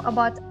think how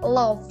about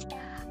love?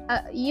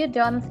 You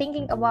don't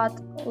thinking about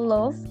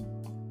love.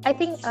 I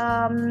think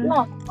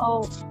No.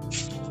 Oh,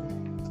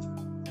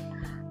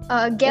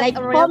 get like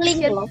a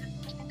falling relationship love.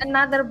 with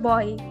another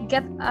boy.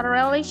 Get a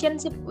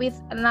relationship with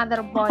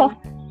another boy.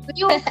 Do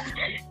you?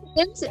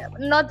 It's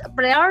not a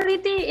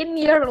priority in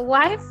your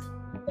life.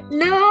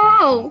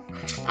 No.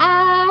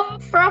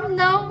 From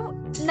now,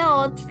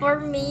 not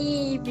for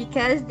me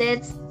because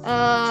that's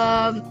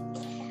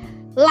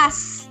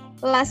last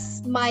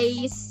my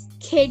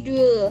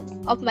schedule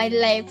of my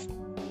life.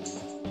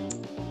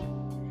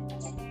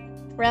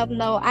 From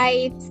now,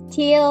 I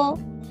still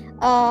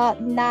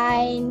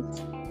 9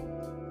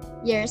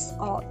 years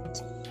old.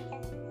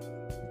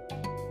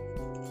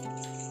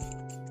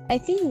 I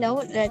think no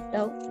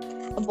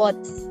about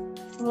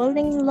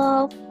falling in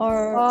love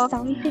or Oh,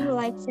 something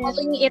like that.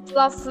 falling in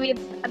love with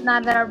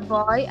another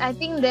boy. I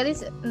think that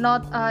is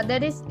not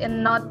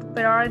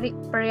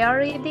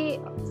priority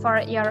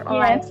for your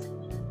life.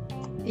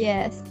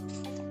 Yes,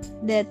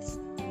 that's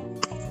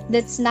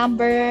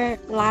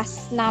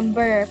last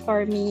number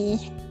for me.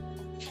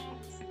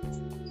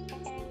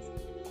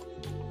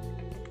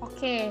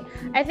 Okay,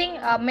 I think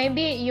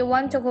maybe you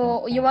want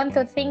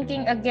to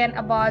thinking again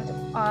about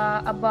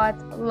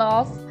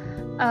love,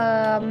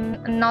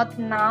 not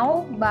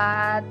now,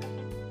 but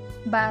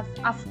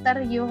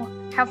after you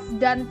have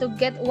done to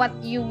get what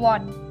you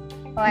want,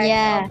 like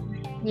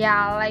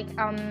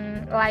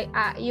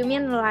you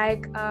mean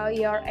like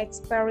your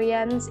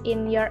experience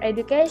in your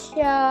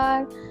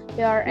education,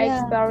 your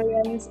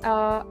experience,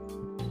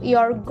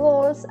 your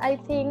goals. I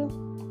think,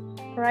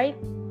 right?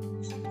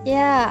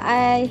 Yeah,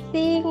 I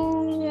think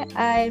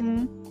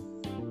I'm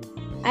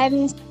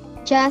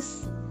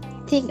just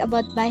think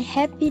about my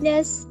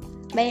happiness,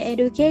 my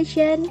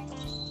education.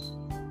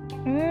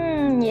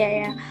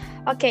 Yeah.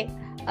 Okay.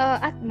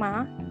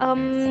 Atma,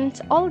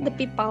 all the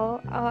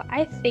people,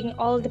 I think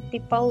all the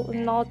people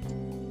not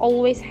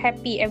always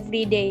happy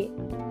every day.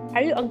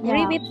 Are you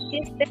agree with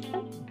this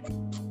statement?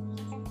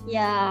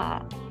 Yeah.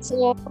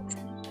 So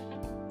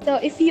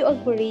if you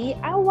agree,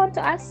 I want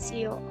to ask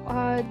you,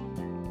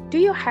 do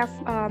you have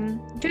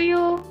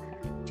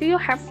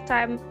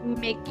time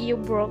make you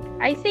broke?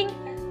 I think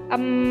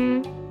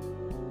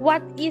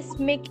what is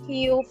make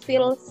you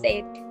feel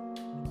sad?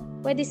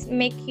 What is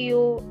make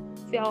you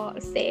feel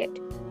sad?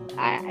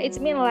 It's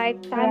mean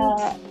like time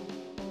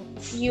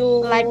you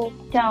like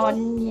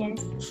down,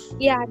 yes.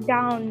 Yeah,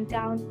 down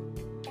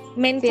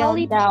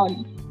mentally. Feel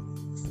down.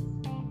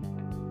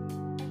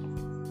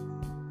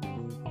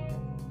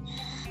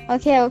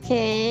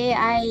 Okay,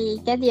 I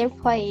get your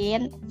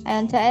point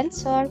and to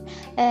answer,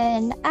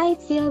 and I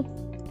feel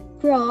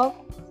broke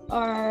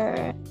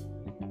or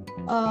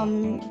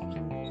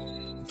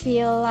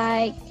feel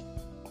like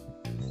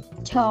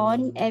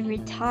down every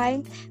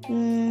time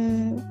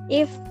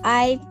if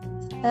I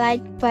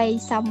like by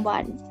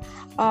someone,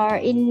 or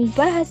in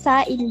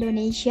bahasa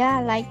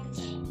Indonesia like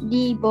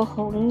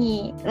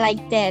dibohongi, like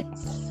that.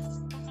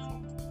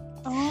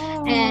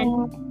 Oh.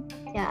 And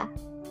yeah.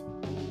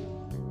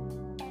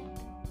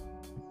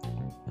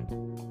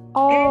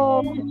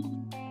 Oh.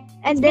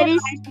 And It's there been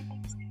is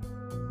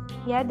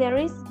Yeah, there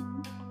is.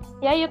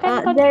 Yeah, you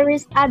can continue. there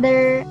is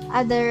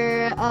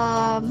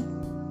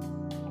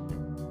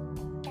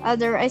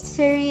other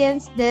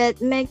experience that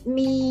make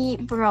me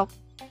broke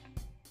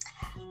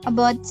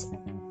about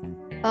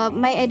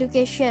my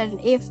education.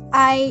 If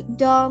I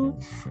don't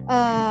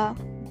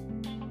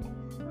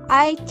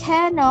I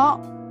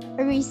cannot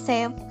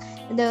receive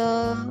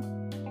the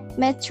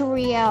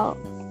material,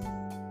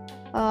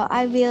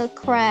 I will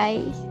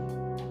cry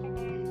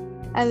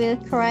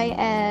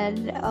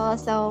and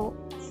also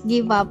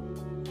give up.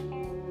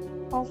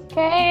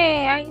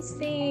 Okay, I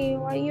see.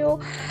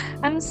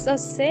 I'm so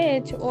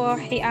sad,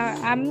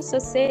 I'm so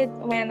sad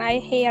when I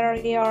hear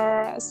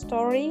your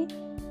story.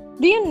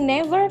 Do you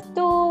never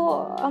to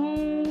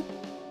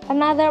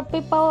another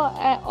people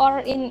or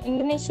in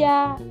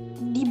Indonesia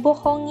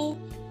dibohongi?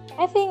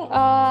 I think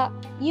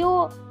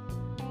you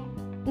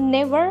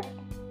never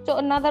to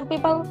another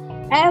people.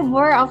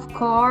 Ever, of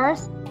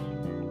course.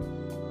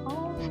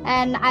 Oh.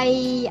 And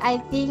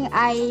I think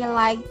I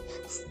like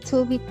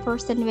stupid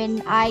person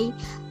when I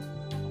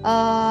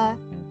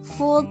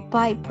fooled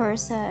by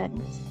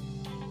person.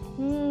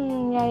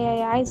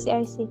 Yeah. I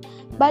see.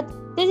 But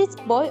this is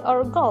boy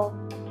or girl?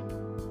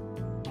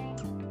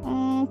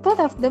 Both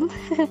of them.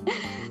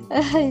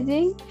 I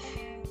think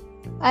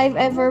I've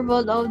ever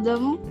both of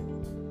them.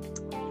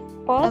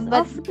 Both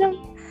But of them.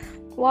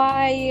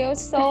 Why you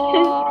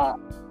so?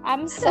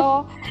 I'm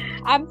so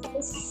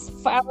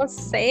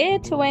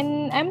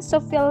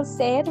feel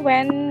sad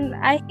when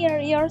I hear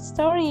your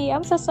story.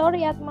 I'm so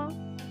sorry, Atma.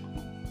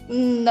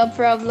 no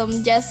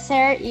problem. Just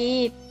share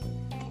it.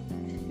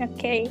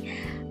 Okay.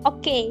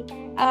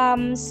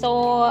 So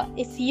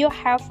if you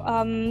have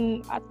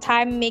a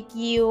time make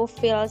you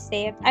feel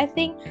sad, I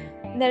think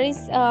there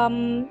is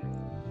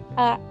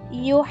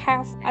you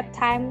have a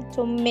time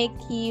to make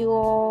you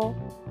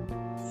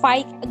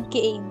fight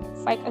again.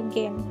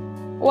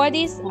 What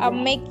is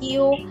make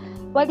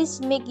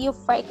you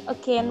fight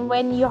again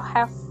when you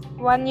have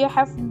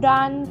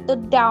done the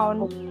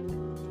down?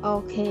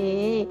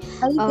 Okay.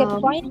 Are you get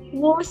point?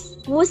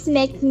 Who's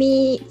make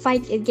me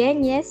fight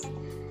again? Yes.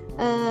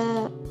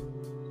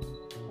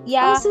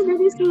 Yeah. Also,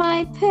 there is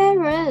my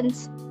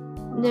parents.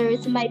 There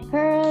is my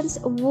parents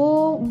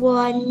who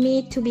want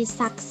me to be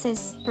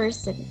success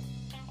person.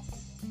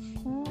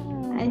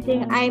 I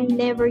think I'm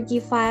never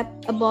give up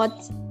about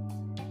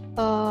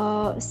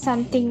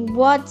something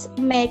what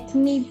make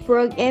me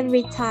broke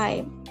every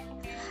time.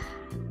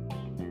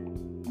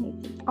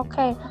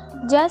 Okay,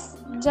 just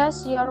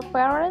your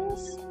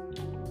parents.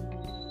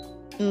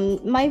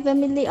 My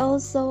family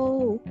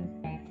also.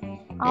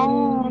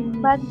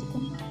 But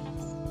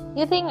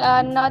you think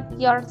not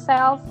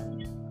yourself?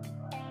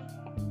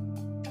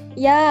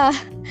 Yeah,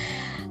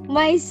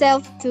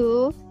 myself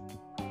too.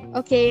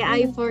 Okay,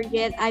 I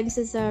forget. I'm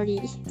so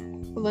sorry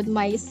about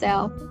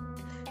myself.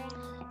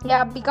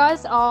 Yeah,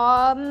 because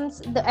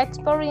the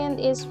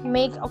experience is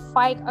make a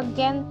fight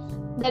again.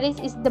 That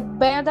is the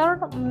better.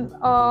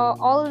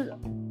 All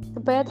the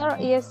better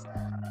is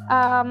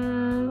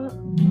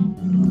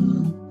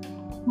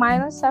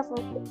myself.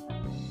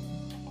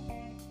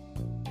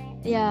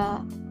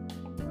 Yeah.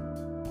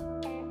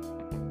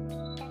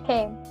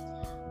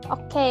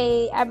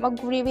 Okay, I'm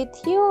agree with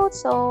you.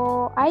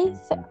 So I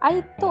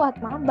too,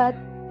 Atma, but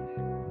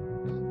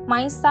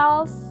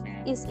myself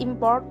is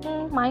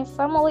important. My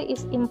family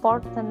is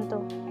important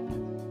too.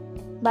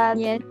 But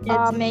Yes,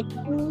 that makes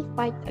me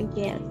fight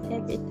again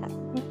every time.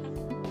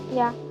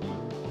 Yeah,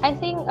 I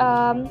think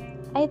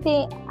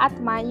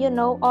Atma,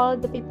 all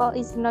the people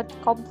is not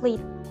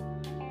complete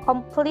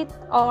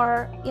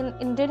or in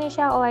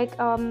Indonesia like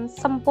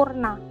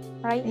sempurna,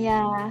 right?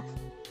 Yeah.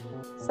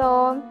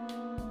 So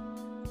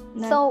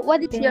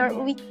what is your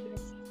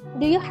weakness?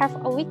 Do you have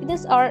a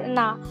weakness or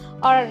not?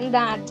 Or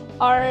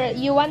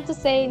you want to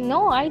say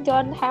no, I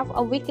don't have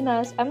a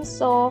weakness. I'm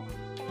so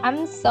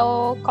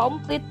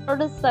complete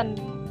person.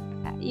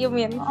 You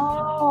mean?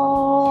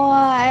 Oh,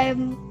 I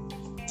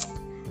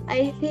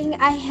think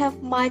I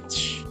have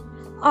much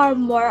or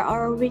more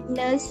or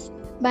weakness,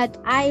 but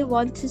I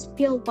want to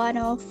spill one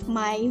of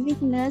my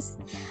weakness.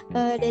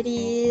 That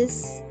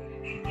is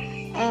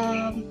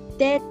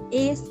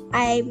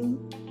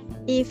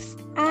if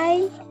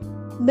I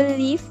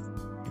believe,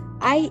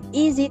 I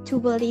easy to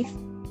believe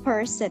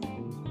person.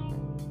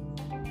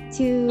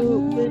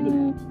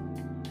 Believe.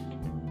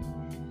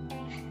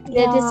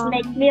 That just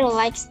make me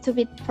like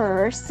stupid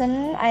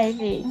person, I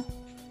think.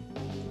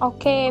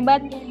 Okay,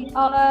 but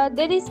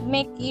that is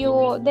make you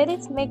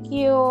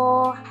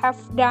have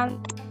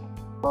done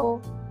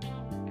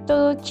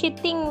to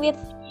cheating with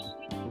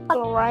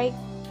people, right?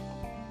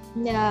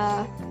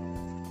 Yeah.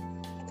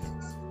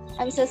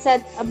 I'm so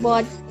sad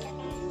about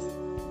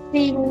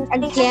think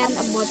again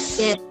about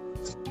that.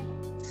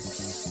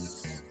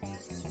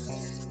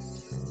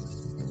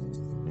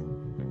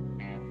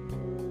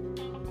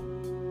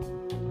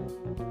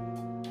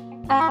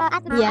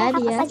 Yeah, I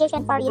have yeah. a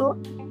suggestion for you.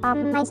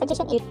 My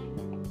suggestion is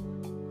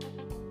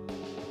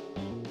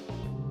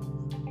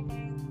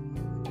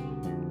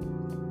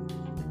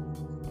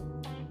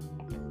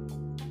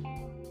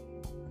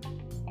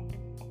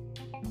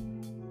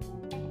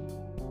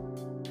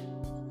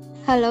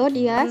Hello,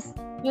 Dias.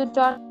 You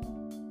don't.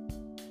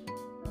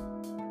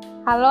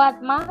 Hello,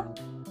 Atma.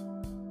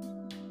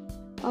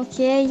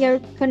 Okay, your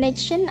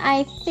connection,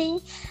 I think,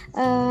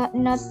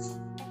 not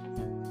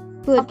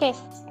good. Okay.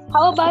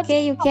 How about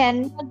Okay, you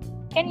can.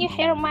 Can you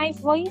hear my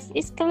voice?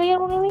 Is clear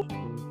really?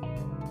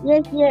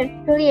 Yes, yes,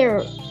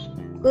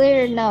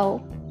 clear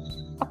now.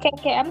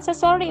 Okay. I'm so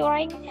sorry,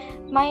 right?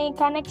 My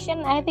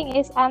connection, I think,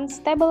 is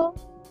unstable.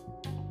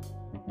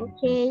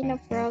 Okay, no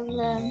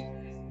problem.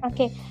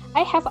 Okay.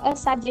 I have a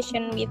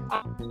suggestion with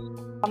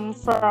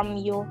from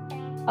you.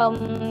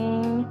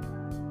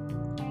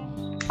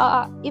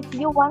 If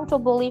you want to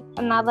believe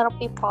another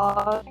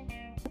people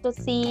to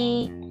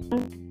see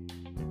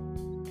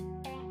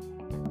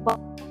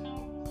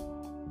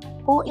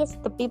who is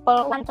the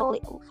people want to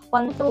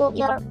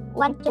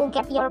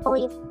get your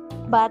belief,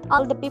 but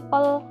all the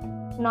people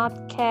not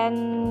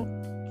can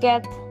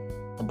get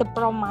the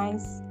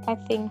promise, I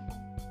think.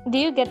 Do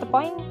you get the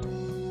point?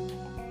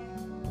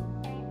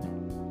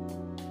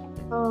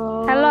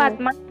 Oh. Hello,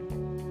 Atma.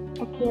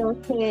 Okay.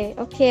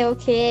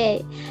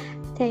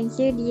 Thank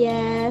you,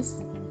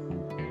 Dias.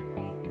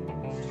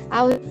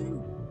 I will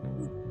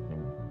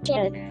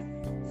share it.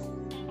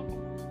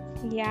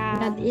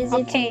 Yeah. Not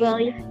easy to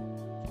believe.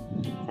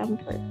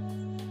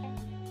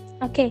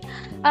 Okay.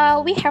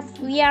 We have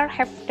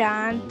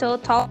done to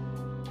talk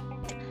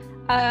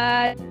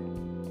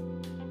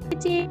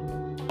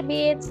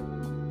bits,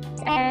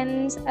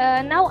 and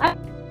now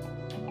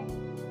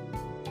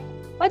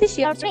what is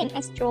your dream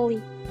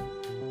actually?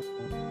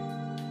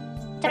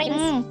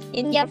 dreams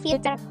in your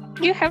future.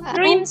 You have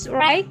dreams,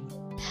 right?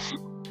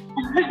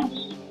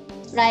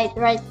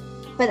 Right.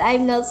 But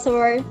I'm not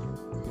sure.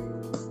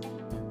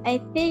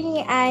 I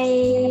think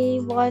I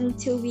want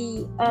to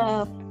be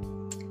a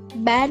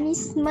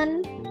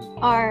banishment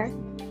or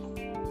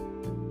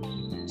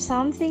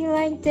something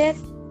like that.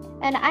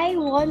 And I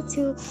want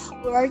to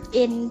work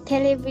in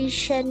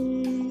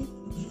television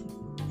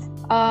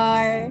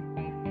or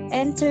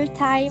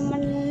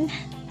entertainment.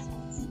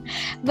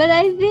 But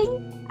I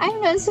think I'm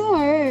not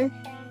sure.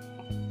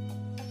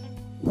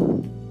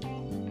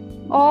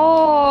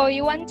 Oh,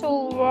 you want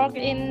to work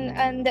in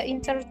the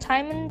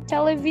entertainment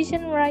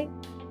television, right?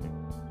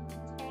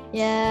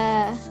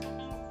 Yeah.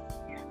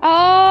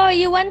 Oh,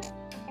 you want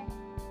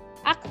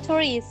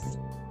actress?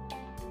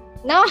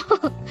 No.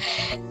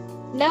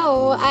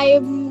 No, I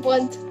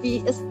want to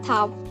be a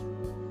staff.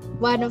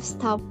 One of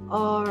staff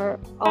or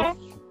of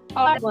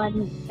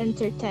one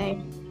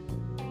entertain.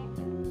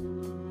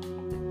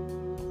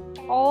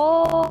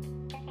 Oh,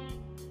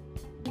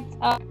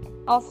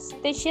 of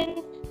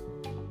station.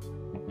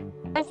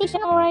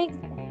 Station, alright.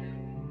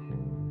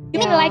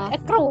 You mean like a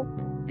crew?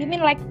 You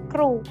mean like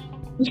crew?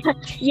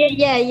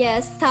 Yeah.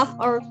 Staff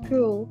or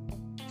crew.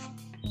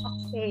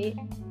 Okay.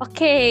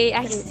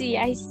 I see.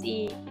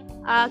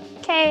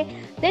 Okay,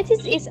 that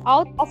is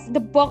out of the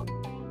box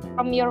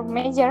from your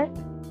major.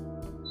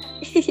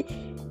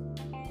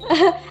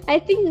 I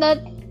think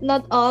not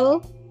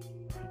all.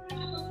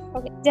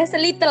 Okay, just a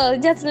little,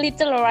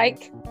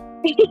 right?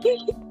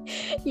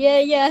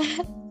 Yeah.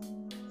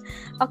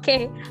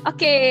 Okay.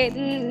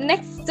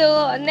 Next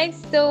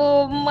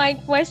to my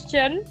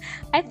question,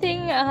 I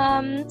think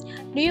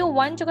do you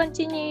want to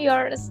continue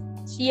your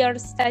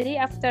study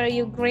after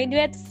you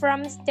graduate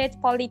from State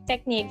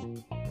Polytechnic?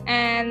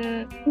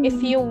 And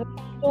if you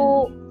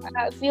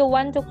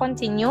want to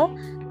continue,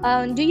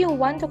 do you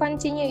want to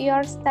continue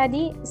your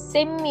study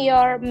same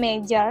your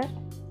major,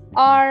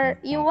 or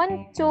you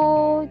want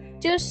to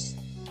choose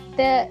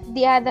the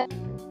other?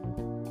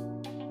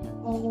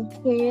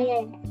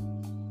 Okay.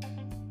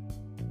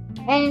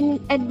 And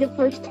at the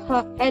first,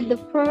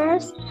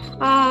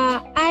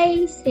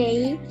 I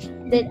say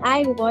that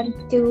I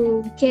want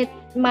to get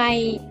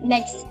my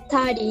next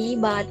study,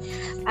 but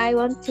I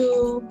want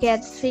to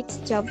get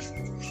fixed job.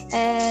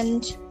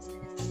 And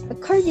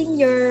according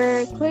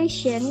your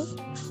question,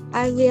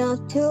 I will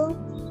to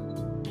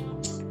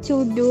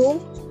do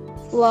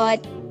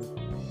what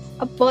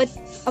about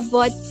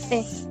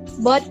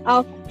both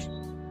of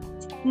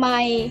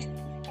my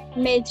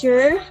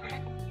major.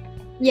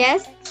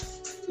 Yes.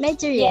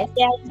 Major, yes.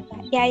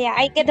 Yeah.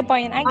 I get the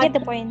point. Out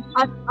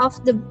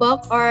of the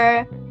book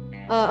or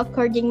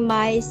according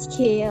my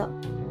skill.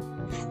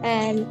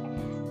 And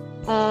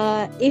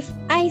if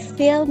I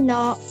feel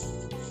not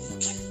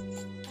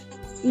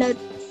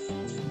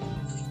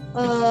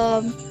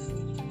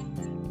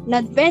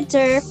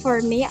better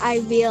for me, I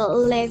will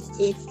leave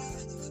it.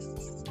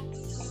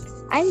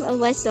 I'm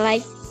always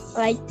like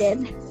that.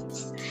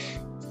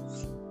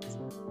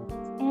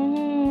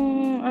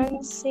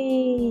 I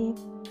see.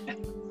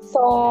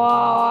 So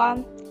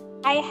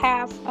I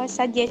have a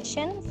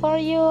suggestion for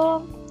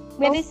you.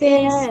 I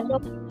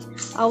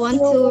want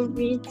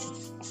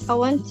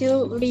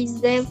to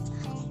reserve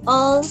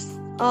all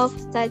of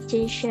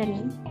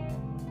suggestion.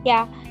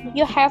 Yeah,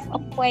 you have a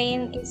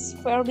plan is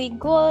very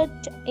good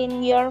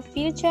in your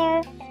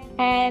future,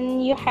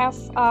 and you have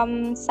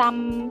some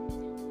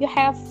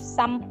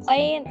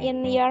plan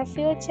in your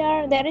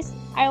future.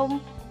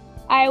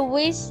 I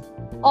wish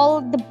all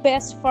the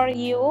best for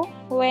you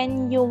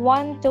when you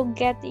want to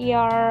get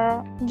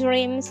your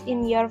dreams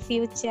in your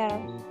future.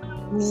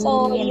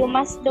 So you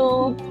must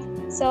do.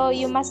 So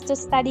you must to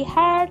study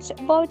hard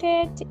about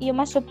it. You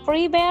must to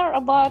prepare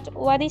about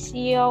what is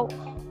your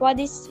want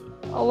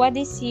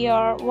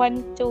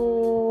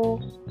to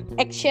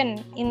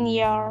action in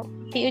your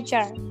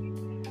future.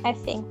 I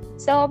think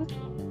so.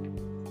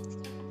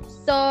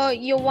 So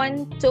you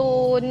want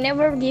to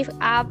never give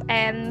up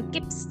and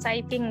keep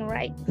striving,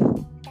 right?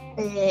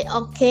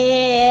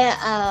 Okay,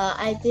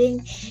 I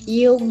think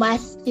you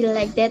must feel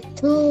like that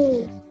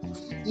too.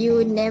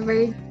 You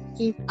never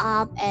give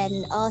up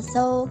and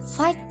also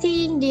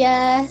fighting,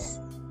 yes.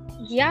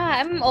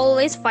 Yeah, I'm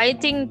always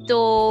fighting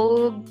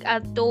to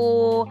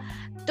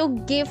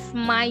give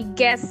my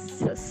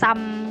guests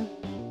some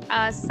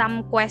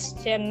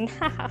question.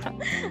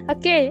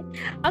 okay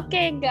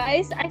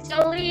guys,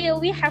 actually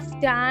we have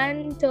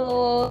done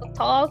to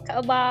talk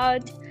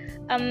about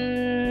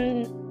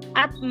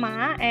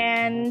Atma,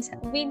 and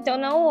we don't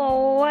know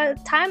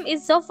what time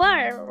is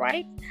over,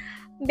 right?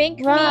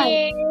 Make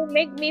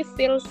me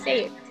feel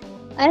safe.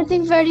 I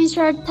think very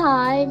short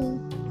time.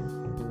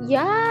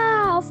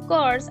 Yeah, of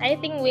course. I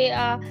think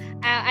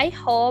I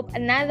hope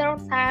another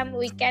time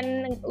we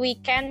can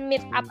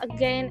meet up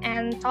again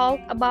and talk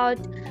about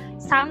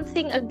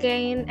something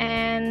again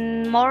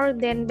and more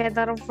than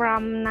better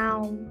from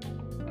now.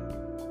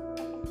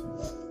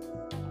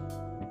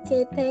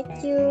 Okay,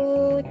 thank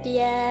you,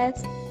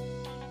 yes.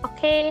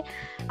 Okay,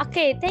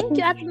 thank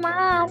you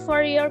Atma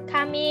for your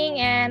coming,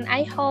 and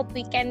I hope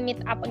we can meet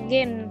up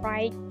again,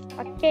 right?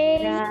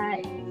 Okay.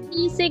 Right.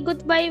 You say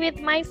goodbye with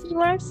my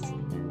viewers.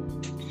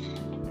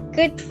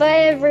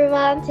 Goodbye,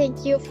 everyone.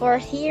 Thank you for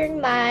hearing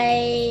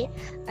my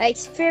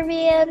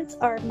experience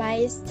or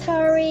my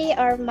story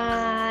or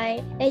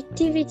my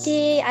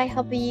activity. I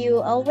hope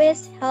you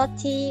always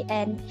healthy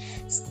and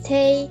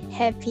stay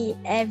happy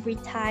every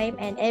time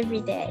and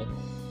every day.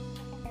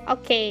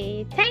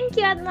 Okay, thank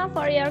you Atma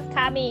for your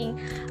coming.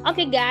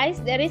 Okay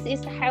guys, there is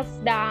have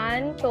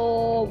done.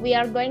 So we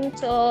are going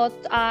to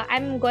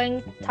I'm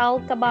going to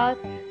talk about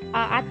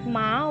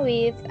Atma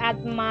with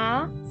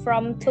Atma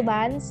from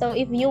Tuban. So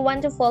if you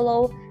want to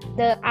follow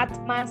the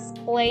Atma's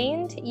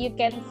plane, you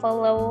can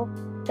follow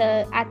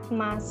the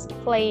Atma's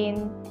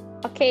plane.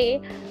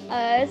 Okay,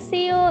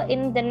 see you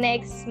in the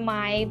next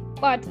my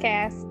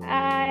podcast.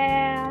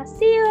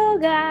 See you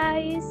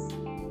guys.